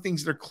to find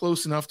things that are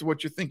close enough to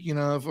what you're thinking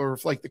of. Or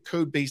if like the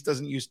code base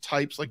doesn't use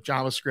types like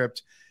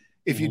JavaScript,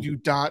 if you do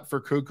dot for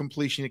code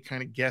completion, it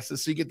kind of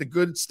guesses. So you get the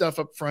good stuff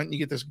up front and you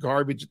get this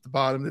garbage at the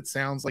bottom that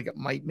sounds like it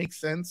might make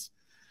sense.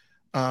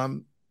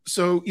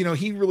 So,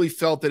 he really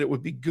felt that it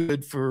would be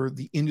good for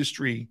the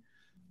industry.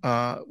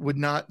 They would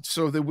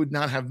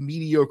not have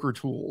mediocre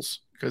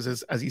tools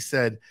because as he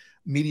said,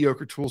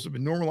 mediocre tools have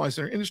been normalized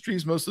in our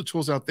industries. Most of the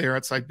tools out there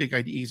outside big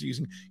IDEs are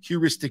using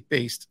heuristic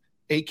based,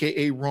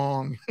 AKA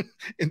wrong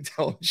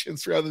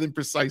intelligence rather than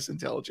precise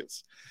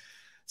intelligence.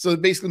 So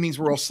it basically means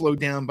we're all slowed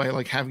down by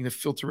like having to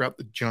filter out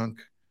the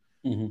junk.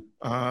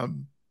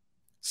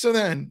 So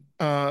then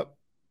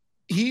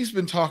he's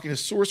been talking to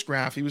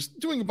SourceGraph. He was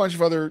doing a bunch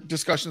of other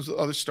discussions with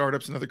other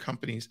startups and other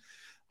companies.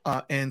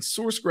 And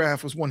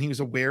SourceGraph was one he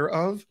was aware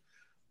of.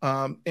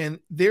 And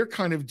they're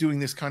kind of doing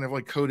this kind of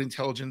like code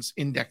intelligence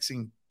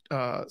indexing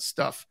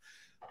stuff.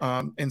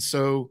 And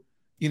so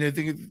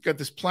they've got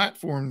this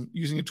platform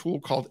using a tool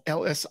called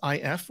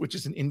LSIF, which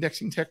is an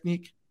indexing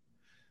technique,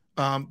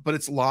 but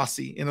it's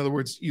lossy. In other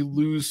words, you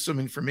lose some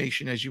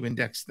information as you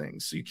index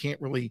things. So you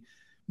can't really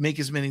make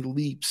as many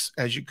leaps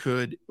as you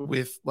could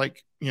with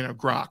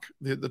Grok,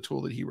 the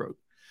tool that he wrote.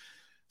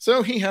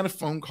 So he had a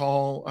phone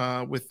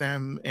call with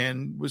them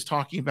and was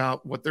talking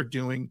about what they're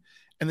doing.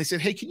 And they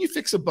said, hey, can you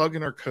fix a bug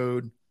in our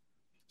code?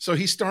 So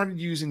he started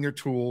using their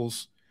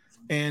tools,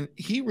 and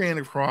he ran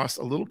across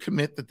a little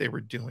commit that they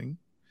were doing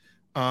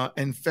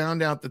and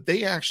found out that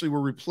they actually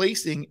were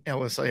replacing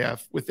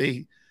LSIF with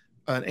an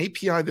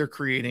API they're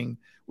creating,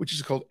 which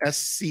is called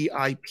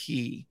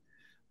SCIP,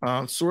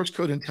 Source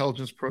Code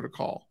Intelligence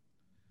Protocol.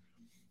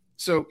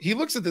 So he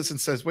looks at this and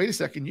says, wait a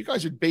second, you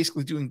guys are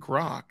basically doing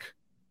Grok,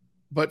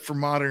 but for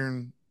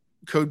modern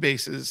code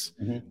bases,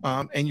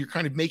 and you're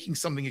kind of making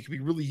something that could be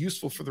really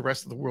useful for the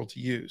rest of the world to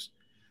use.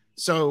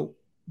 So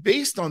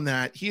based on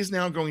that, he is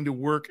now going to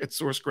work at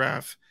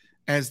SourceGraph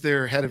as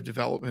their head of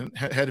development,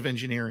 head of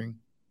engineering.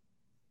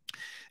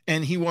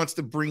 And he wants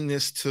to bring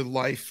this to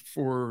life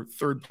for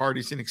third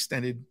parties and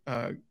extended,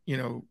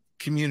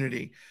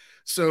 community.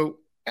 So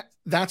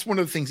that's one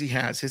of the things he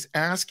has. His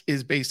ask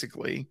is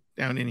basically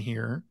down in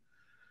here.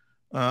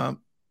 Well,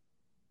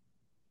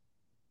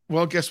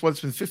 guess what?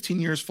 It's been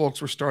 15 years,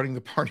 folks. We're starting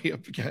the party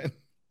up again.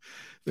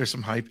 There's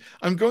some hype.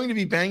 I'm going to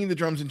be banging the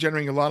drums and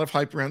generating a lot of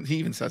hype around, he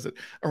even says it,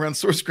 around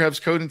SourceGraph's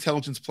code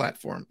intelligence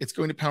platform. It's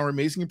going to power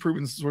amazing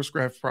improvements in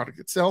SourceGraph product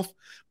itself,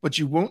 but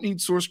you won't need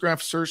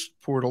SourceGraph search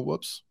portal.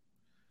 Whoops.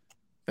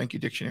 Thank you,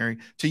 dictionary.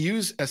 To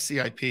use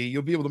SCIP,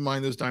 you'll be able to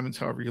mine those diamonds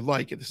however you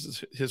like. This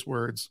is his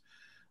words.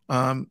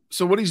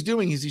 So what he's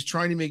doing is he's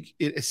trying to make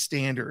it a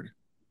standard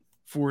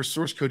for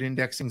source code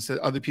indexing so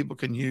that other people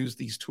can use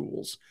these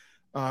tools.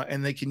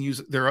 And they can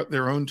use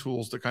their own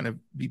tools to kind of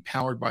be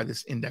powered by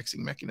this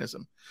indexing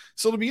mechanism.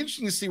 So it'll be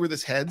interesting to see where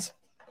this heads.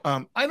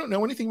 I don't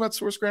know anything about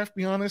SourceGraph, to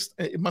be honest.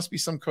 It must be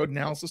some code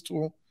analysis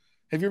tool.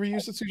 Have you ever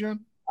used it, Sujan?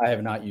 I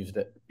have not used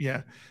it.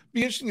 Yeah.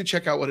 Be interesting to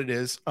check out what it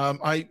is.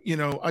 I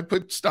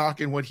put stock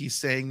in what he's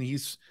saying.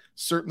 He's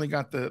certainly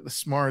got the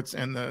smarts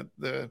and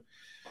the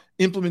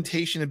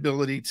implementation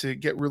ability to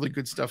get really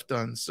good stuff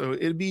done. So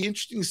it'd be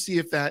interesting to see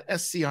if that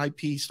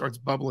SCIP starts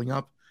bubbling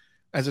up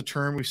as a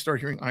term. We start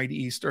hearing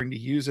IDE starting to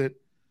use it,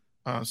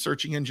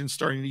 searching engines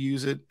starting to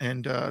use it,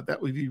 and that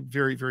would be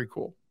very, very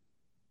cool.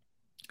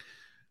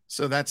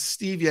 So that's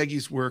Steve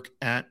Yegi's work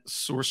at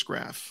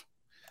SourceGraph.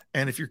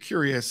 And if you're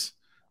curious,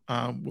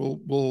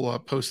 we'll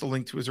post a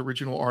link to his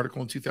original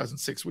article in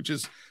 2006, which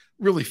is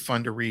really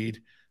fun to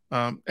read.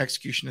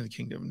 Execution of the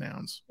Kingdom of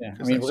Nouns. Yeah,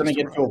 I mean, we're going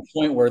to get to a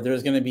point where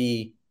there's going to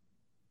be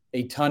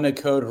a ton of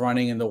code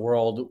running in the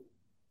world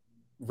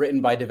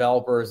written by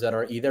developers that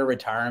are either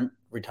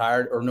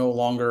retired or no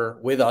longer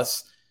with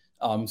us.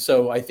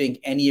 So I think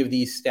any of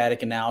these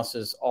static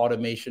analysis,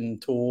 automation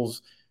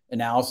tools,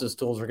 analysis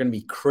tools are going to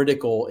be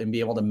critical in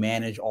being able to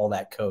manage all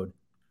that code.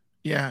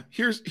 Yeah,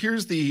 here's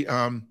the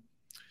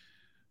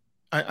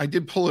I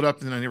did pull it up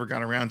and then I never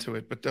got around to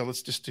it, but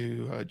let's just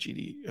do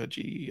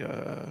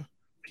GPU.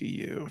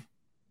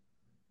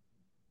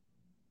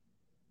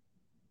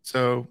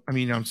 So, I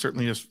mean, I'm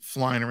certainly just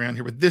flying around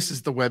here, but this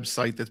is the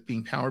website that's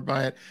being powered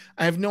by it.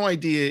 I have no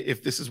idea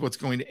if this is what's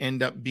going to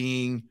end up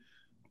being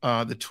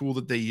the tool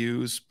that they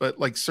use, but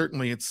like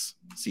certainly it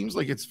seems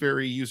like it's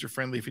very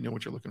user-friendly if you know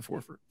what you're looking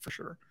for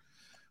sure.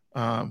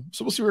 So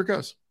we'll see where it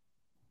goes.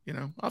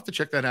 I'll have to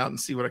check that out and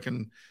see what I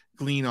can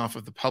glean off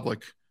of the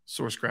public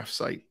SourceGraph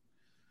site.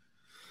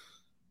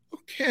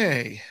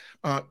 Okay,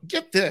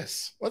 get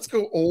this. Let's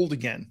go old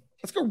again.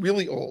 Let's go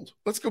really old.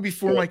 Let's go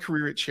before my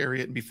career at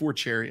Chariot and before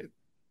Chariot.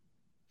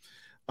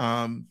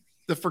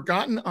 The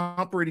forgotten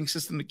operating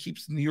system that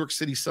keeps the New York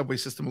City subway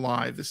system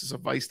alive. This is a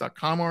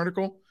Vice.com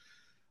article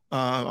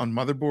on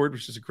Motherboard,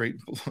 which is a great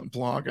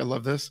blog. I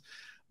love this.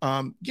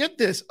 Get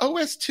this.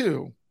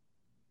 OS2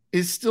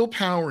 is still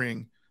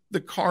powering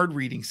the card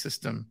reading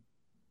system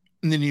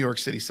in the New York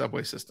City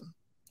subway system.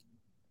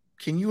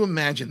 Can you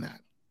imagine that?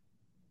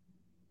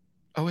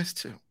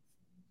 OS2.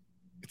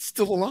 It's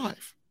still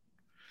alive.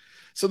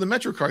 So the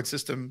MetroCard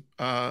system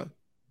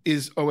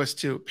is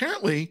OS2.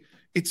 Apparently,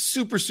 it's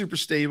super, super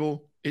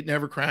stable. It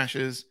never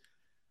crashes,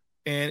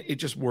 and it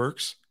just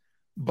works.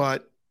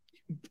 But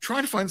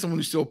try to find someone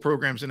who still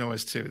programs in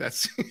OS2.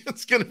 That's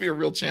going to be a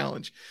real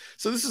challenge.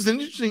 So this is an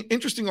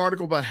interesting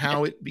article about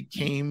how it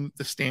became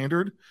the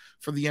standard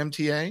for the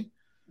MTA.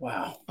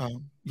 Wow.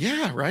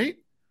 Yeah, right?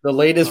 The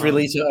latest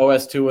release of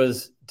OS2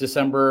 was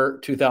December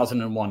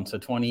 2001, so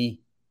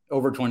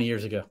over 20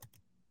 years ago.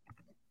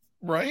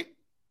 Right?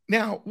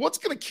 Now, what's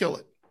going to kill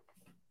it?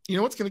 You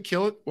know what's going to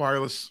kill it?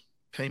 Wireless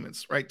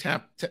payments, right?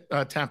 Tap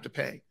to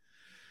pay.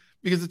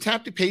 Because the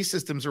tap to pay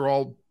systems are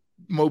all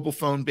mobile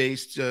phone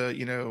based,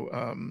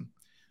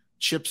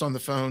 chips on the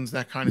phones,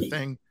 that kind of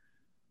thing.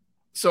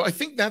 So I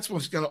think that's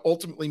what's going to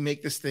ultimately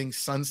make this thing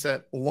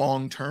sunset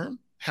long term.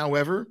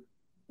 However,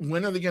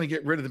 when are they going to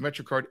get rid of the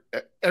MetroCard?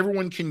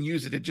 Everyone can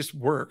use it. It just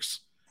works.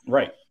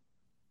 Right.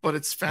 But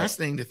it's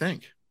fascinating to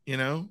think,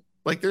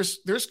 like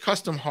there's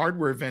custom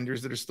hardware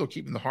vendors that are still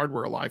keeping the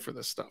hardware alive for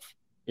this stuff.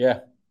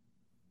 Yeah.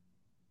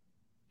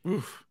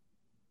 Oof.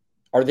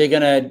 Are they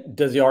gonna?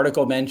 Does the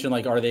article mention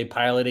like are they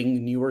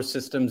piloting newer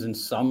systems in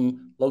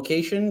some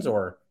locations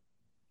or?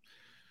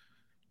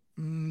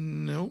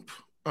 Nope.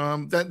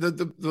 That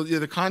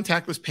the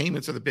contactless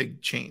payments are the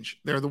big change.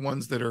 They're the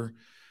ones that are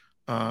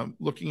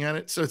looking at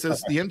it. So it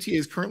says the MTA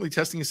is currently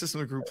testing a system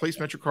that can replace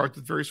MetroCard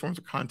with various forms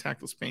of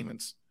contactless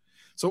payments.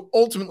 So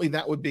ultimately,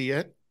 that would be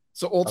it.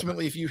 So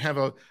ultimately, if you have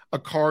a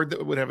card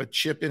that would have a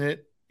chip in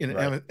it,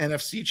 an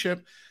NFC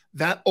chip,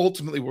 that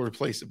ultimately will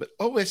replace it. But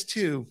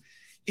OS2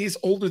 is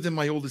older than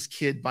my oldest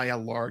kid by a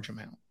large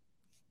amount.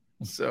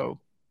 So,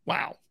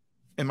 wow.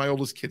 And my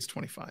oldest kid's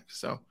 25.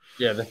 So,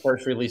 yeah, the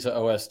first release of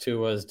OS2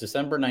 was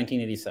December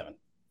 1987.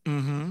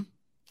 Mm-hmm.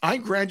 I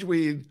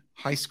graduated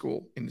high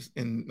school in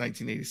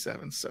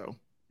 1987. So,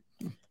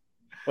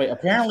 wait,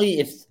 apparently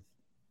it's.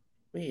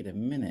 Wait a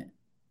minute.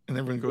 And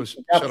everyone goes,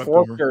 it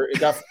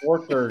got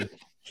forked or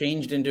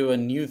changed into a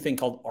new thing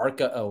called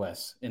Arca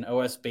OS, an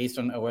OS based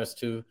on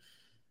OS2.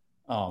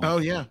 Oh,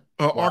 yeah.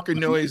 Well, wow. Arca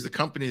Noe is the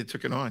company that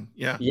took it on.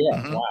 Yeah. Yeah.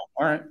 Mm-hmm. Wow.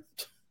 All right.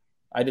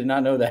 I did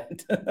not know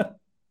that.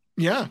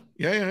 Yeah.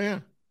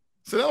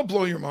 So that'll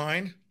blow your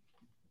mind,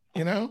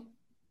 Well,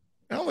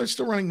 they're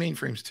still running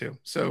mainframes too.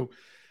 So,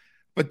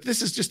 but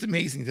this is just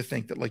amazing to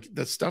think that like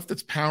the stuff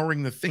that's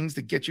powering the things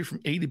that get you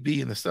from A to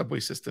B in the subway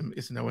system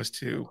is an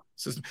OS2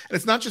 system. And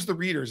it's not just the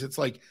readers, it's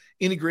like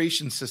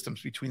integration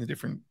systems between the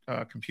different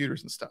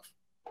computers and stuff.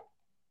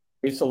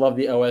 I used to love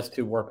the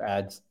OS2 Warp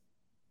ads.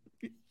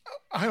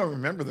 I don't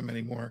remember them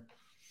anymore.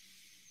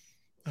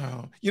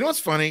 Oh, what's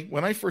funny?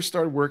 When I first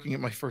started working at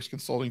my first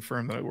consulting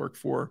firm that I worked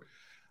for,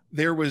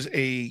 there was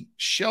a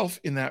shelf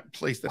in that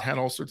place that had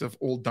all sorts of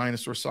old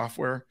dinosaur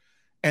software.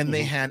 And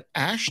they had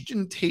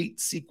Ashton Tate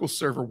SQL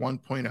Server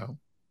 1.0.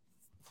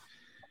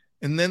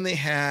 And then they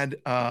had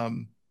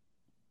Microsoft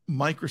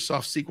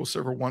SQL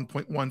Server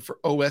 1.1 for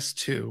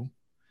OS2.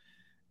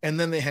 And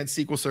then they had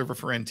SQL Server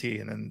for NT.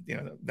 And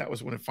then, that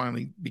was when it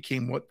finally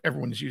became what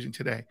everyone is using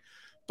today.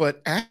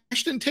 But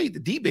Ashton Tate, the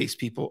DBase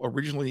people,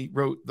 originally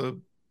wrote the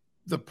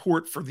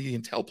port for the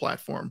Intel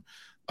platform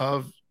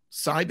of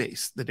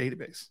Sybase, the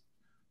database.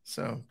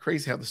 So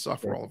crazy how the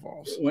software all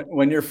evolves.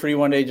 When you're free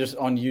one day, just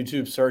on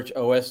YouTube, search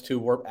OS2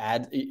 Warp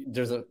ad.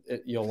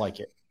 You'll like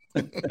it.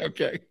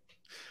 Okay.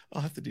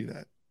 I'll have to do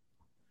that.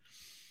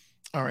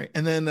 All right.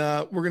 And then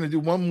we're going to do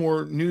one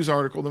more news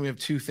article. Then we have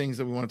two things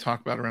that we want to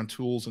talk about around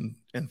tools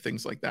and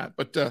things like that.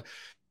 But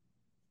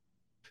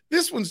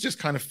this one's just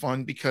kind of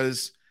fun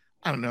because,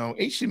 I don't know,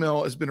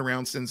 HTML has been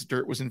around since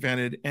Dirt was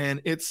invented,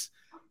 and it's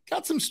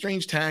got some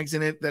strange tags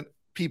in it that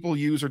people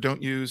use or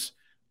don't use.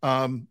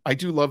 I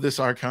do love this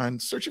icon.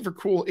 Searching for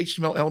cool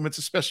HTML elements,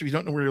 especially if you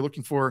don't know where you're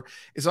looking for,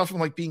 is often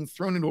like being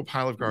thrown into a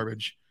pile of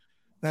garbage.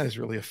 That is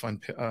really a fun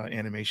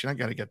animation. I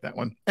got to get that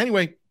one.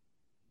 Anyway,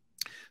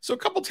 so a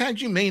couple tags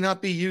you may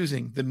not be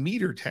using. The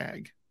meter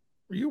tag.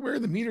 Were you aware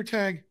of the meter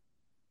tag?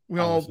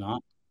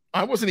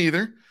 I wasn't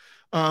either.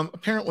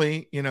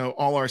 Apparently,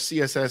 all our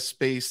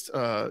CSS-based,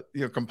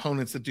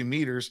 components that do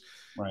meters,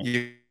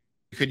 you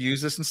could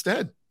use this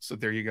instead. So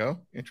there you go.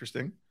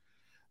 Interesting.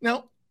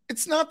 Now,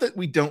 it's not that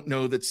we don't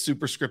know that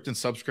superscript and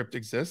subscript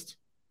exist.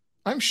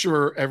 I'm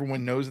sure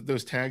everyone knows that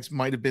those tags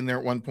might have been there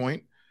at one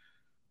point.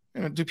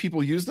 Do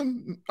people use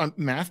them?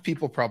 Math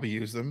people probably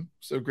use them.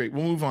 So great.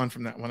 We'll move on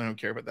from that one. I don't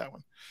care about that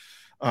one.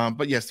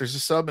 But yes, there's a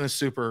sub and a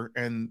super,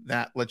 and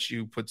that lets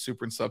you put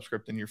super and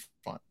subscript in your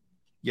font.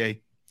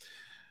 Yay.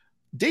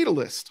 Data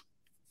list.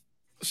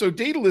 So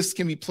data lists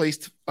can be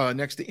placed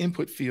next to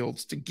input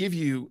fields to give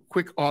you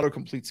quick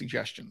autocomplete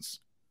suggestions.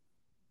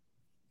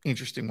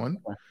 Interesting one.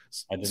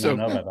 I did not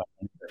know about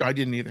that. I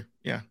didn't either.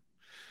 Yeah.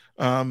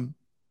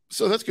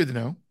 So that's good to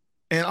know.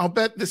 And I'll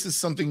bet this is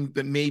something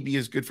that maybe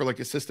is good for like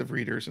assistive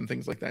readers and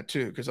things like that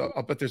too, because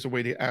I'll bet there's a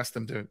way to ask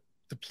them to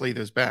play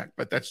those back,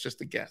 but that's just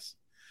a guess.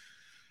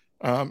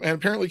 And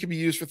apparently it can be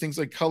used for things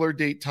like color,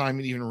 date, time,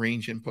 and even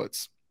range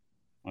inputs.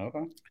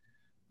 Okay.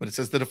 But it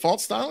says the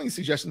default styling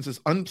suggestions is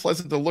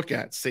unpleasant to look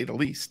at, say the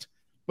least,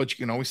 but you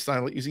can always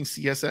style it using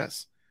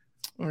CSS,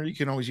 or you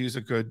can always use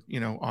a good,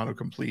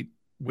 autocomplete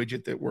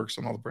widget that works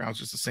on all the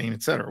browsers the same,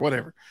 etc.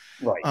 Whatever.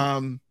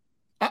 Right.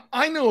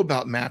 I know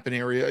about map and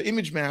area.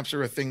 Image maps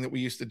are a thing that we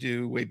used to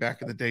do way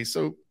back in the day.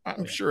 So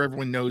I'm sure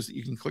everyone knows that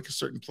you can click a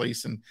certain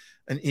place and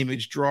an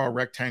image, draw a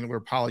rectangular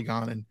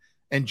polygon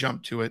and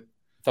jump to it.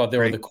 Thought they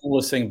were the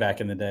coolest thing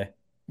back in the day.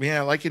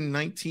 Yeah, like in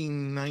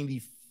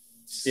 1997.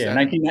 Yeah,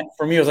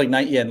 for me it was like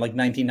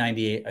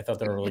 1998. I thought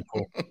they were really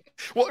cool.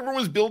 Well, everyone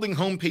was building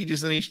home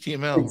pages in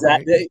HTML.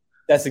 Exactly. Right?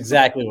 That's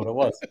exactly what it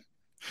was.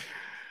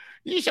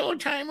 These old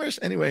timers.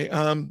 Anyway,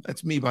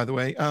 that's me, by the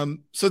way.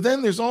 So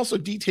then there's also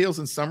details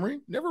and summary.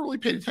 Never really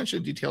paid attention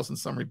to details and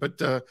summary, but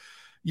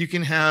you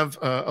can have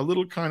a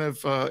little kind of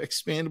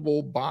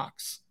expandable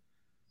box.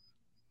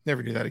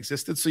 Never knew that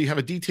existed. So you have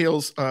a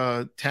details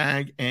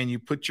tag and you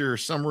put your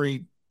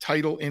summary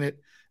title in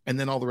it, and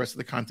then all the rest of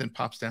the content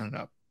pops down and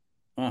up.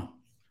 Huh.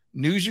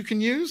 News you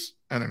can use?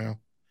 I don't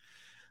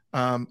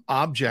know.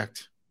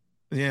 Object.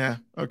 Yeah.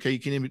 Okay. You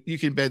can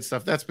embed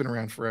stuff that's been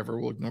around forever.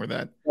 We'll ignore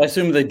that. I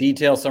assume the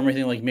detail summary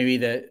thing, like maybe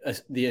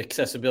the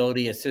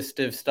accessibility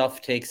assistive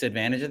stuff takes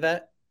advantage of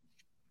that.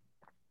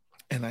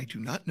 And I do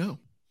not know.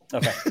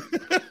 Okay.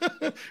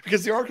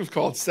 Because the article's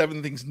called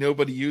 7 Things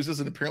Nobody Uses,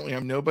 and apparently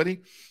I'm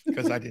nobody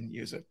because I didn't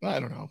use it. I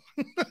don't know.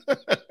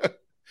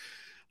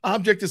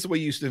 Object is the way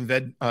you used to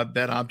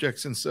embed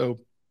objects, and so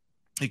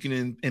you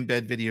can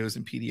embed videos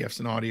and PDFs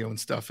and audio and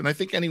stuff. And I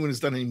think anyone who's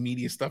done any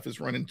media stuff has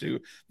run into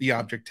the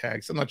object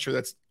tags. I'm not sure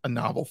that's a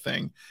novel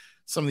thing.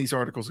 Some of these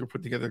articles are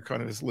put together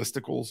kind of as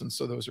listicles, and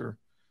so those are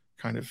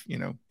kind of,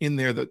 in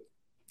there that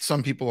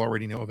some people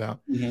already know about.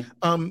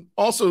 Mm-hmm.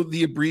 Also,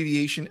 the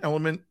abbreviation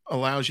element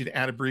allows you to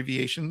add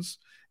abbreviations,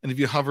 and if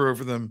you hover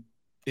over them,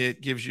 it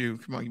gives you,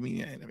 come on, give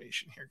me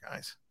animation here,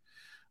 guys.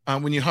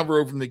 When you hover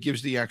over them, it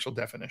gives the actual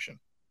definition.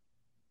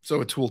 So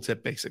a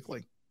tooltip,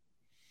 basically.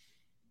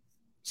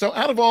 So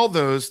out of all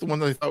those, the one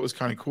that I thought was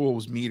kind of cool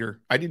was Meter.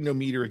 I didn't know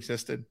Meter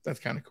existed. That's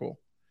kind of cool.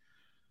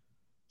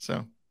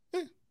 So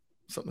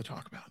something to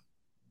talk about.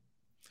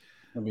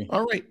 Okay.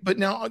 All right. But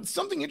now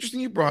something interesting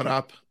you brought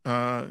up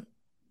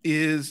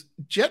is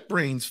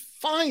JetBrains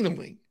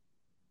finally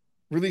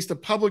released a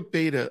public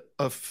beta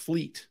of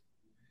Fleet.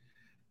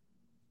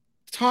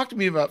 Talk to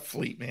me about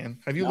Fleet, man.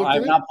 Have you looked at it?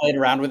 I've not played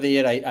around with it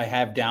yet. I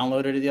have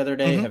downloaded it the other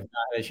day. Mm-hmm. Have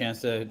not had a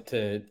chance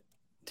to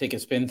take a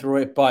spin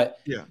through it. But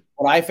yeah,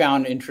 what I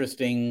found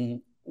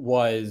interesting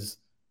was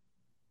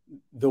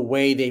the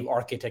way they've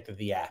architected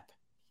the app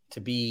to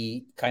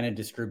be kind of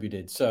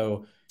distributed.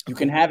 So you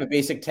can have a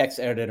basic text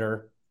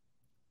editor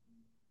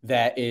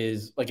that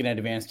is like an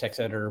advanced text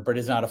editor, but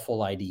is not a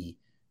full IDE.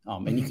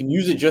 And you can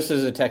use it just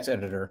as a text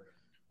editor,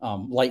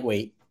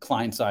 lightweight,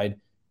 client side.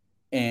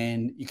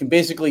 And you can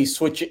basically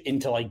switch it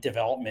into like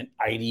development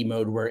IDE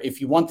mode, where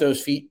if you want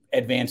those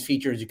advanced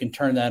features, you can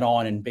turn that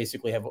on and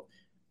basically have,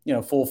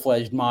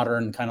 full-fledged,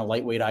 modern kind of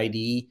lightweight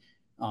IDE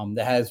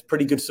that has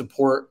pretty good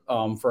support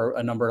for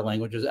a number of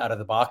languages out of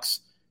the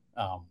box.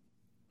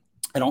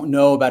 I don't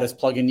know about its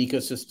plugin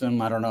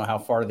ecosystem. I don't know how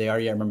far they are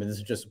yet. Remember, this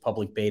is just a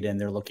public beta,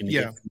 and they're looking to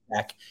get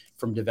feedback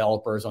from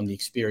developers on the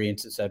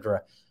experience, et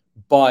cetera.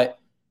 But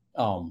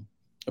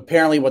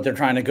apparently what they're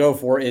trying to go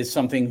for is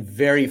something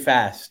very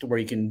fast, where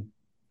you can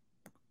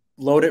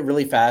load it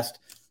really fast,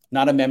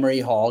 not a memory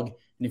hog.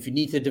 And if you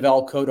need to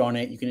develop code on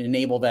it, you can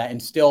enable that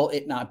and still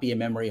it not be a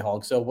memory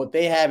hog. So what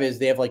they have is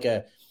they have like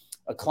a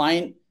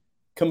client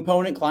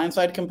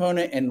side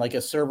component, and like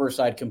a server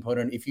side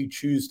component if you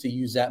choose to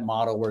use that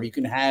model, where you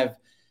can have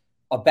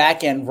a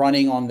backend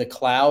running on the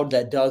cloud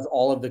that does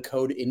all of the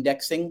code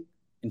indexing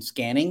and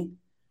scanning.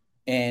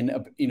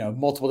 And,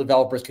 multiple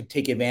developers could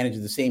take advantage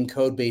of the same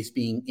code base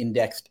being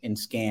indexed and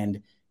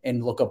scanned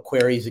and look up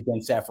queries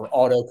against that for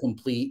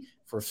autocomplete,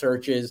 for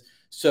searches.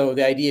 So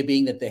the idea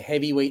being that the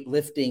heavyweight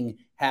lifting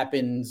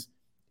happens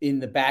in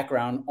the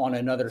background on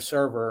another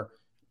server,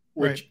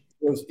 which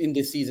those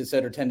indices, et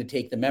cetera, tend to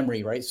take the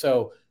memory, right?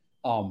 So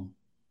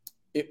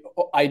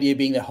idea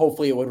being that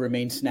hopefully it would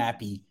remain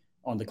snappy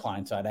on the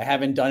client side. I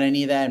haven't done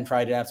any of that and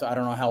tried it out, so I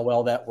don't know how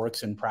well that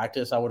works in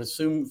practice. I would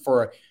assume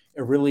for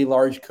a really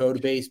large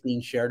code base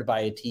being shared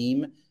by a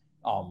team,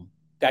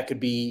 that could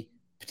be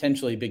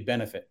potentially a big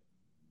benefit.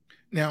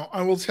 Now,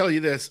 I will tell you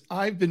this.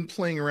 I've been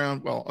playing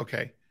around. Well,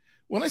 okay.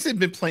 When I said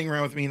been playing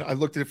around with me, I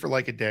looked at it for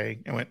like a day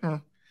and went,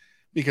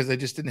 because I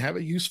just didn't have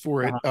a use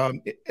for it.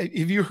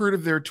 Have you heard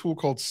of their tool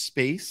called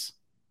Space?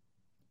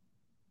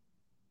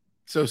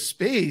 So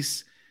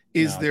Space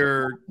is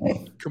their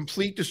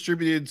complete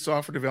distributed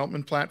software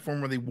development platform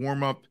where they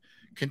warm up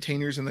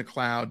containers in the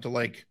cloud to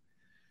like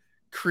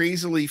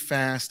crazily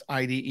fast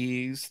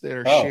IDEs that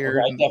are shared.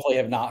 Okay. I definitely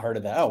have not heard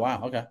of that. Oh,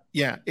 wow. Okay.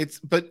 Yeah.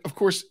 But of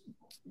course,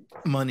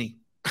 money.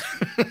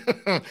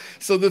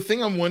 So the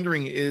thing I'm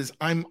wondering is,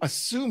 I'm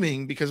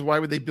assuming, because why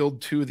would they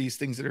build two of these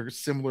things that are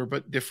similar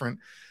but different?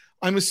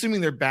 I'm assuming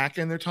their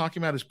backend they're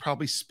talking about is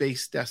probably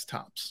Space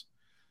desktops.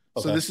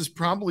 Okay. So this is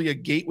probably a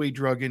gateway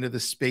drug into the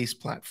Space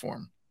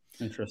platform.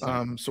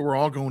 Interesting. So we're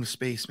all going to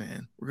space,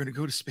 man. We're going to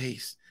go to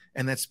space,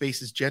 and that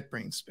space is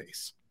JetBrains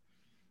Space.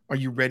 Are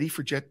you ready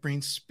for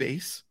JetBrains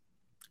Space?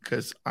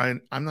 Because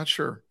I'm not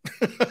sure,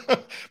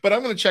 but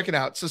I'm going to check it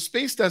out. So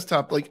Space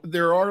Desktop, like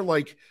there are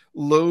like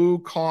low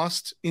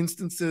cost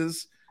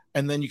instances,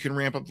 and then you can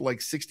ramp up to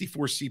like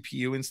 64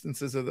 CPU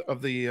instances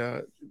of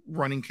the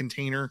running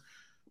container.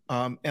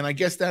 And I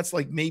guess that's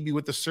like maybe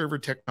what the server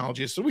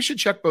technology is. So we should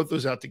check both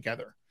those out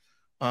together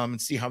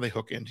and see how they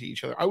hook into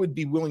each other. I would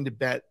be willing to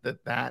bet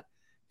that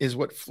is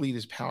what Fleet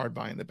is powered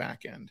by in the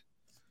back end.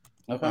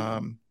 Okay.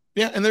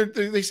 Yeah, and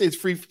they say it's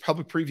free for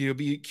public preview. I'd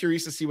be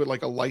curious to see what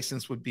like a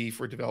license would be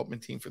for a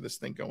development team for this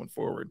thing going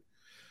forward.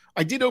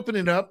 I did open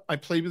it up. I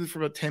played with it for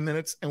about 10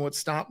 minutes, and what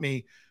stopped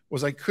me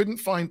was I couldn't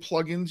find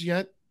plugins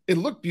yet. It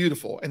looked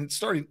beautiful, and it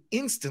started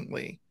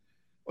instantly.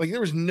 Like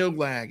there was no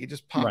lag. It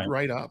just popped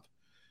right up,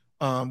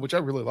 which I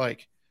really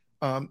like.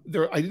 I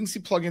didn't see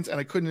plugins, and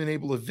I couldn't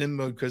enable a Vim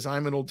mode because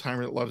I'm an old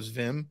timer that loves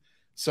Vim.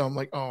 So I'm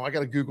like, oh, I got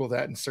to Google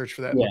that and search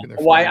for that. Yeah. And look in their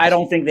Well, files. I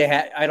don't think they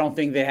have. I don't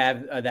think they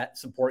have that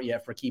support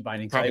yet for key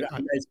binding. So I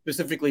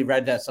specifically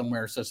read that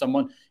somewhere. So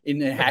someone in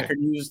the Hacker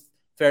News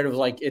thread was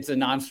like, it's a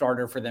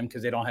non-starter for them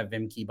because they don't have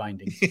Vim key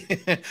binding.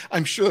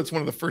 I'm sure that's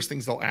one of the first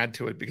things they'll add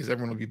to it because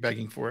everyone will be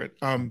begging for it.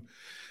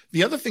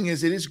 The other thing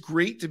is, it is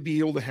great to be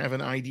able to have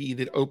an IDE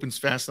that opens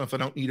fast enough. I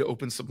don't need to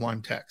open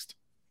Sublime Text,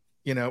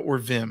 or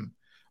Vim.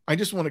 I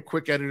just want a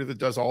quick editor that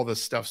does all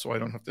this stuff, so I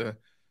don't have to,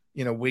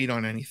 wait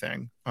on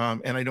anything.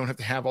 And I don't have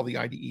to have all the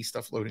IDE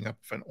stuff loading up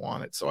if I don't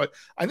want it. So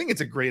I think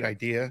it's a great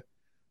idea.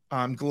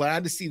 I'm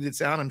glad to see that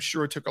it's out. I'm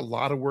sure it took a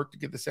lot of work to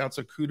get this out.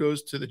 So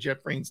kudos to the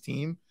JetBrains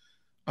team,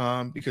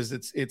 because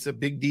it's a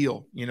big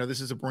deal. This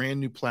is a brand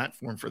new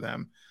platform for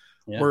them.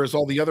 Yeah. Whereas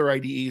all the other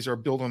IDEs are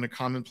built on a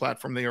common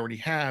platform they already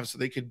have, so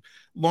they could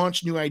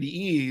launch new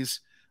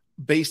IDEs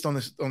based on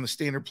the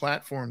standard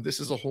platform. This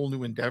is a whole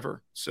new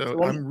endeavor.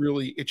 So I'm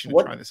really itching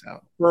to try this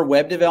out. For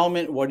web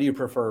development, what do you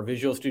prefer,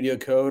 Visual Studio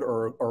Code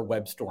or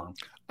WebStorm?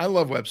 I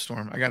love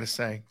WebStorm, I got to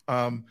say.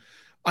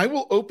 I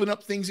will open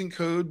up things in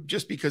code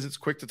just because it's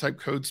quick to type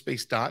code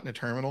space dot in a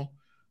terminal.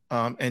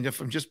 And if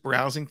I'm just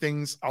browsing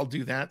things, I'll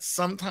do that.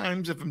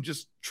 Sometimes if I'm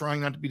just trying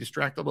not to be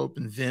distracted, I'll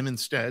open Vim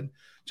instead,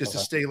 just to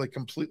stay like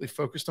completely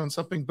focused on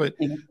something. But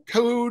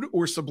Code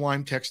or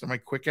Sublime Text are my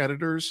quick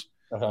editors.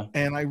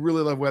 And I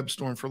really love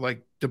WebStorm for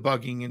like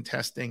debugging and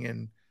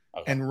testing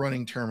and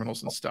running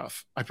terminals and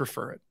stuff. I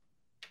prefer it.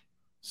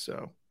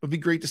 So it'd be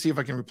great to see if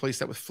I can replace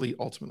that with Fleet.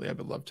 Ultimately, I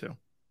would love to.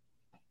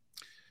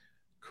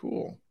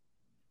 Cool.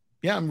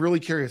 Yeah, I'm really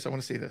curious. I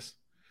want to see this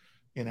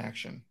in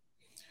action.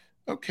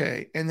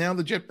 Okay, and now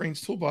the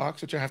JetBrains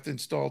toolbox, which I have to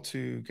install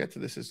to get to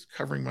this, is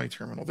covering my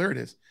terminal. There it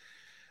is.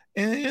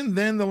 And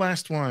then the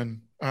last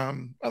one.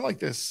 I like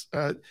this.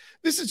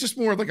 This is just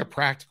more like a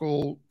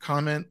practical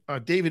comment.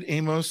 David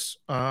Amos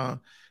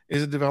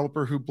is a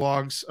developer who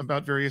blogs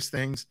about various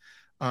things.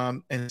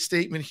 And the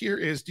statement here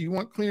is, do you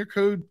want cleaner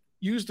code?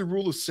 Use the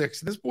rule of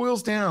 6. And this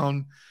boils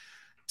down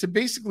to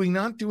basically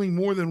not doing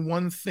more than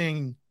one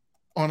thing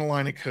on a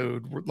line of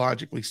code,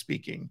 logically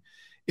speaking.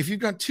 If you've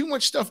got too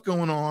much stuff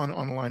going on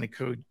a line of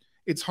code,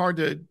 it's hard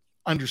to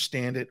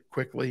understand it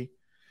quickly.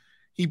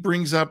 He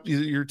brings up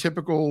your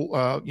typical,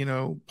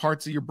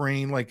 parts of your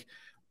brain, like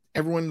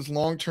everyone's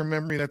long-term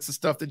memory. That's the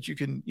stuff that you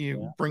can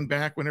bring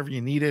back whenever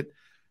you need it.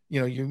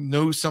 You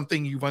know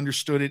something, you've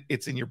understood it,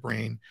 it's in your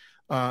brain.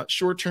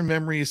 Short-term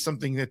memory is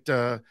something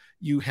that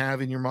you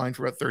have in your mind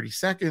for about 30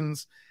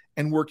 seconds,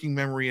 and working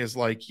memory is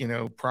like,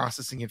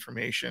 processing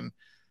information.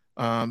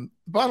 The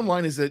bottom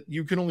line is that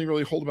you can only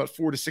really hold about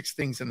 4 to 6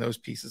 things in those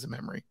pieces of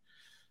memory.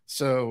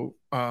 So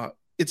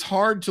it's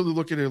hard to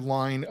look at a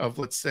line of,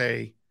 let's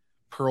say,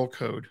 Perl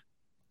code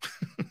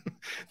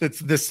that's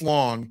this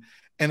long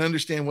and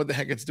understand what the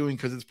heck it's doing,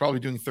 because it's probably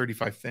doing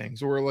 35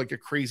 things, or like a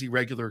crazy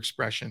regular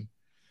expression.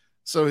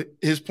 So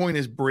his point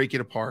is, break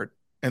it apart.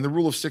 And the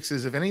rule of 6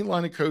 is, if any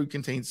line of code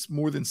contains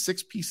more than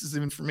 6 pieces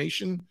of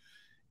information,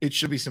 it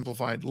should be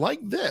simplified like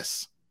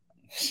this.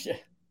 Yeah.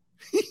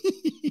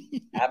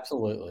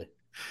 Absolutely.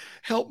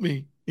 Help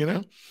me,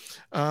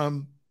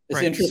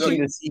 It's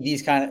interesting to see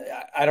these kind of,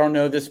 I don't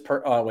know this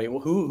wait,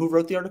 who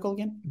wrote the article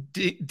again?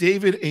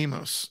 David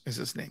Amos is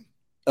his name.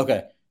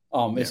 Okay.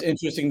 It's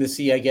interesting to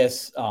see, I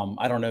guess,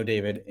 I don't know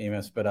David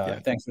Amos,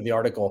 but thanks for the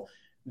article.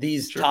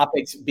 These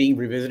topics being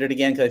revisited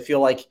again, because I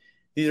feel like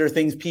these are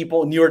things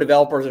newer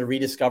developers are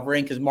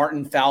rediscovering, because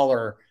Martin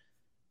Fowler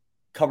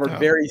covered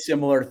very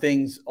similar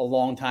things a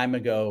long time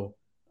ago,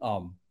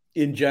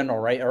 in general,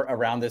 right,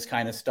 around this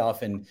kind of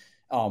stuff, and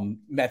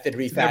method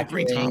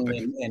refactoring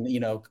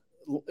and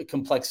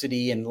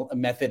complexity and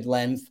method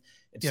length,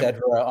 etc.,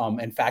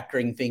 and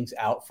factoring things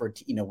out for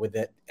with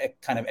that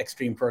kind of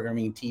extreme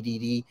programming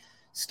TDD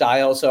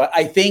style. So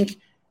I think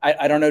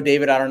I don't know,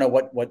 David, I don't know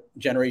what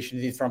generation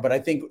he's from, but I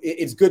think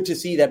it's good to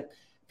see that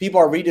people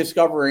are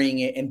rediscovering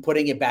it and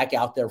putting it back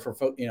out there for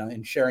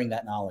and sharing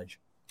that knowledge.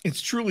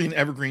 It's truly an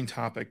evergreen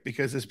topic,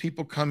 because as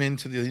people come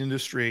into the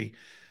industry,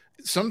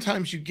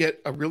 sometimes you get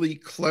a really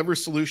clever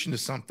solution to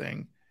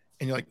something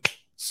and you're like,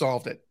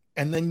 solved it.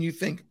 And then you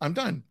think, I'm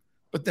done.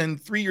 But then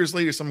 3 years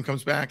later, someone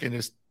comes back and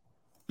just,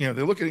 they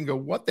look at it and go,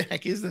 what the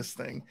heck is this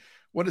thing?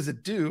 What does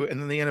it do? And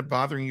then they end up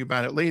bothering you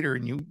about it later,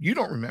 and you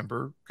don't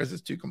remember because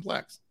it's too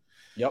complex.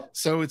 Yep.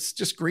 So it's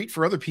just great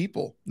for other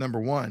people, number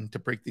one, to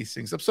break these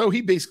things up. So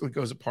he basically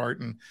goes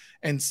apart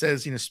and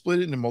says, split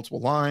it into multiple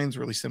lines,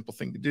 really simple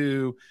thing to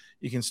do.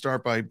 You can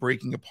start by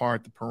breaking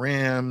apart the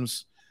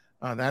params.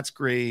 That's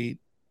great.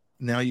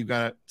 Now you've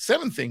got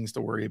 7 things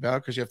to worry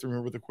about, because you have to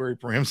remember what the query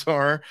params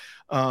are.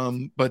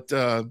 But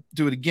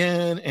do it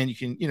again, and you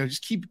can,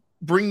 just keep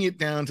bringing it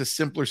down to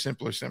simpler,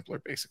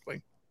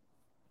 basically.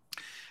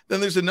 Then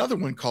there's another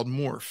one called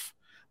morph.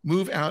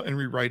 Move out and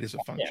rewrite as a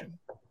function.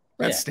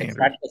 That's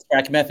standard.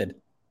 Extract method.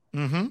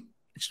 Mm-hmm.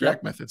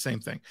 Extract method, same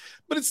thing.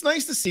 But it's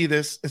nice to see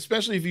this,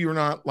 especially if you're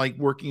not like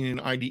working in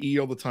IDE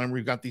all the time, where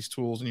you've got these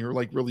tools and you're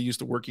like really used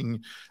to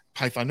working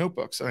Python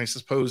notebooks. And I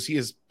suppose he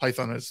has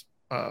Python as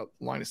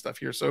line of stuff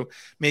here. So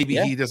maybe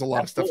he does a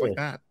lot of stuff like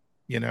that.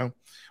 where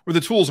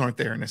the tools aren't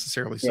there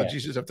necessarily. So Yeah. you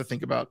just have to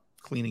think about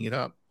cleaning it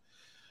up.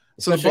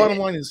 Especially, so the bottom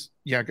line is,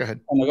 yeah, go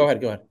ahead. Oh, no, go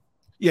ahead.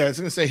 Yeah, I was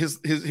going to say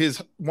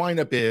his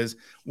wind-up is,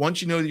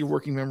 once you know that your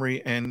working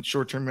memory and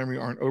short-term memory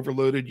aren't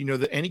overloaded, you know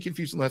that any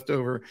confusion left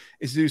over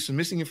is due to some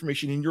missing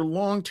information in your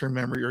long-term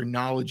memory or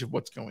knowledge of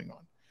what's going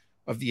on,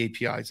 of the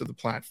APIs, of the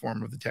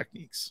platform, of the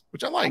techniques,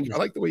 which I like. I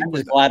like the way you I'm put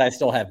just that. glad I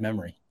still have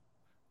memory.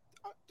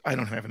 I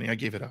don't have any. I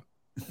gave it up.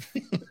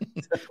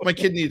 My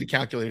kid needed a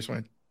calculator, so I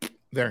went,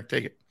 there,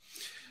 take it.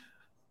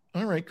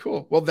 All right,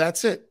 cool. Well,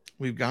 that's it.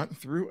 We've gotten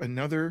through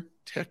another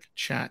Tech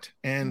Chat,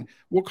 and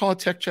we'll call it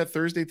Tech Chat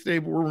Thursday today,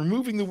 but we're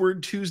removing the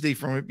word Tuesday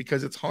from it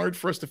because it's hard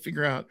for us to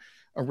figure out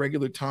a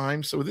regular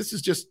time. So this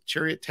is just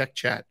Chariot Tech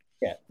Chat.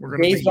 Yeah,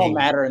 days don't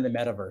matter in the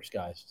metaverse,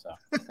 guys. So,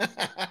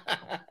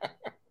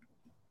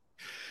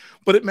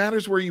 but it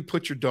matters where you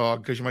put your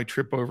dog, because you might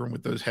trip over him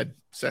with those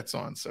headsets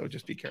on. So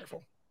just be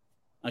careful.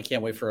 I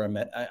can't wait for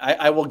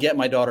I will get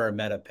my daughter a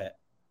Meta pet.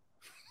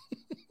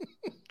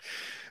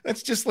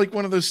 That's just like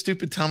one of those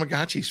stupid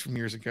Tamagotchis from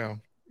years ago.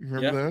 You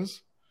remember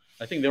those?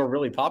 I think they were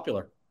really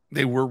popular.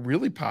 They were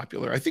really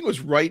popular. I think it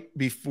was right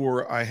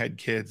before I had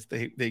kids.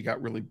 They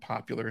got really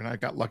popular, and I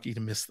got lucky to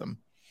miss them.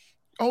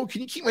 Oh,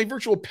 can you keep my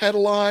virtual pet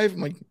alive? I'm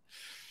like,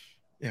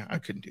 yeah, I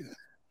couldn't do that.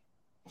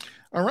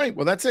 All right,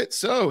 well, that's it.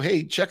 So,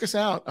 hey, check us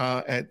out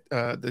at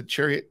the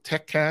Chariot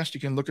TechCast.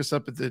 You can look us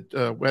up at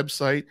the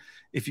website.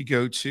 If you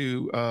go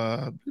to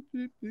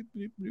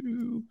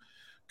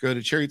go to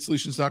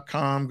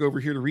chariotsolutions.com, go over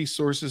here to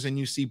resources, and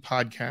you see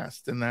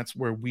podcast, and that's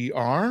where we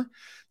are.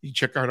 You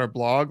check out our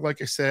blog.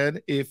 Like I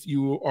said, if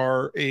you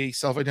are a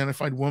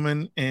self-identified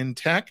woman in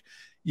tech,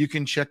 you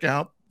can check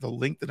out the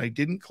link that I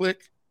didn't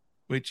click,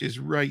 which is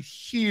right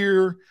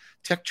here.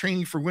 Tech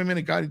Training for Women,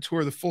 a guided tour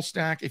of the full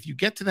stack. If you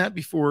get to that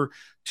before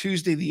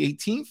Tuesday the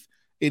 18th,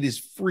 it is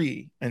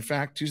free. In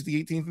fact,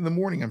 Tuesday the 18th in the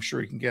morning, I'm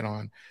sure you can get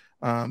on.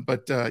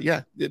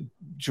 Yeah,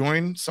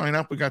 join, sign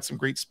up. We got some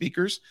great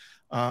speakers,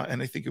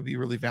 and I think it'll be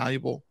really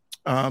valuable.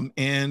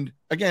 And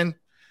again,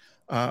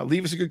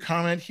 leave us a good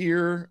comment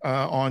here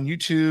on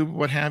YouTube,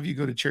 what have you.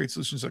 Go to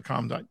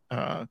chariotsolutions.com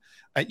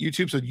at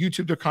YouTube. So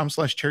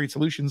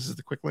youtube.com/chariotsolutions is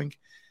the quick link.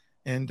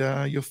 And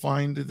you'll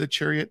find the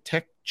Chariot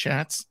Tech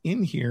Chats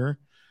in here,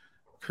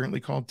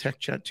 currently called Tech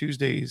Chat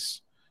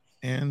Tuesdays.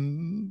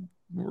 And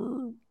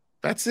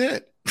that's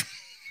it.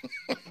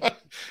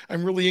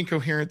 I'm really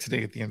incoherent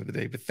today at the end of the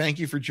day, but thank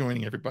you for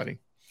joining, everybody.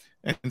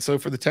 And so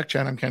for the Tech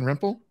Chat, I'm Ken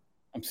Rimple.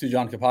 I'm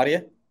Sujan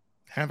Kapadia.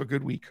 Have a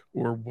good week,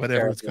 or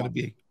whatever it's going to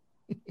be.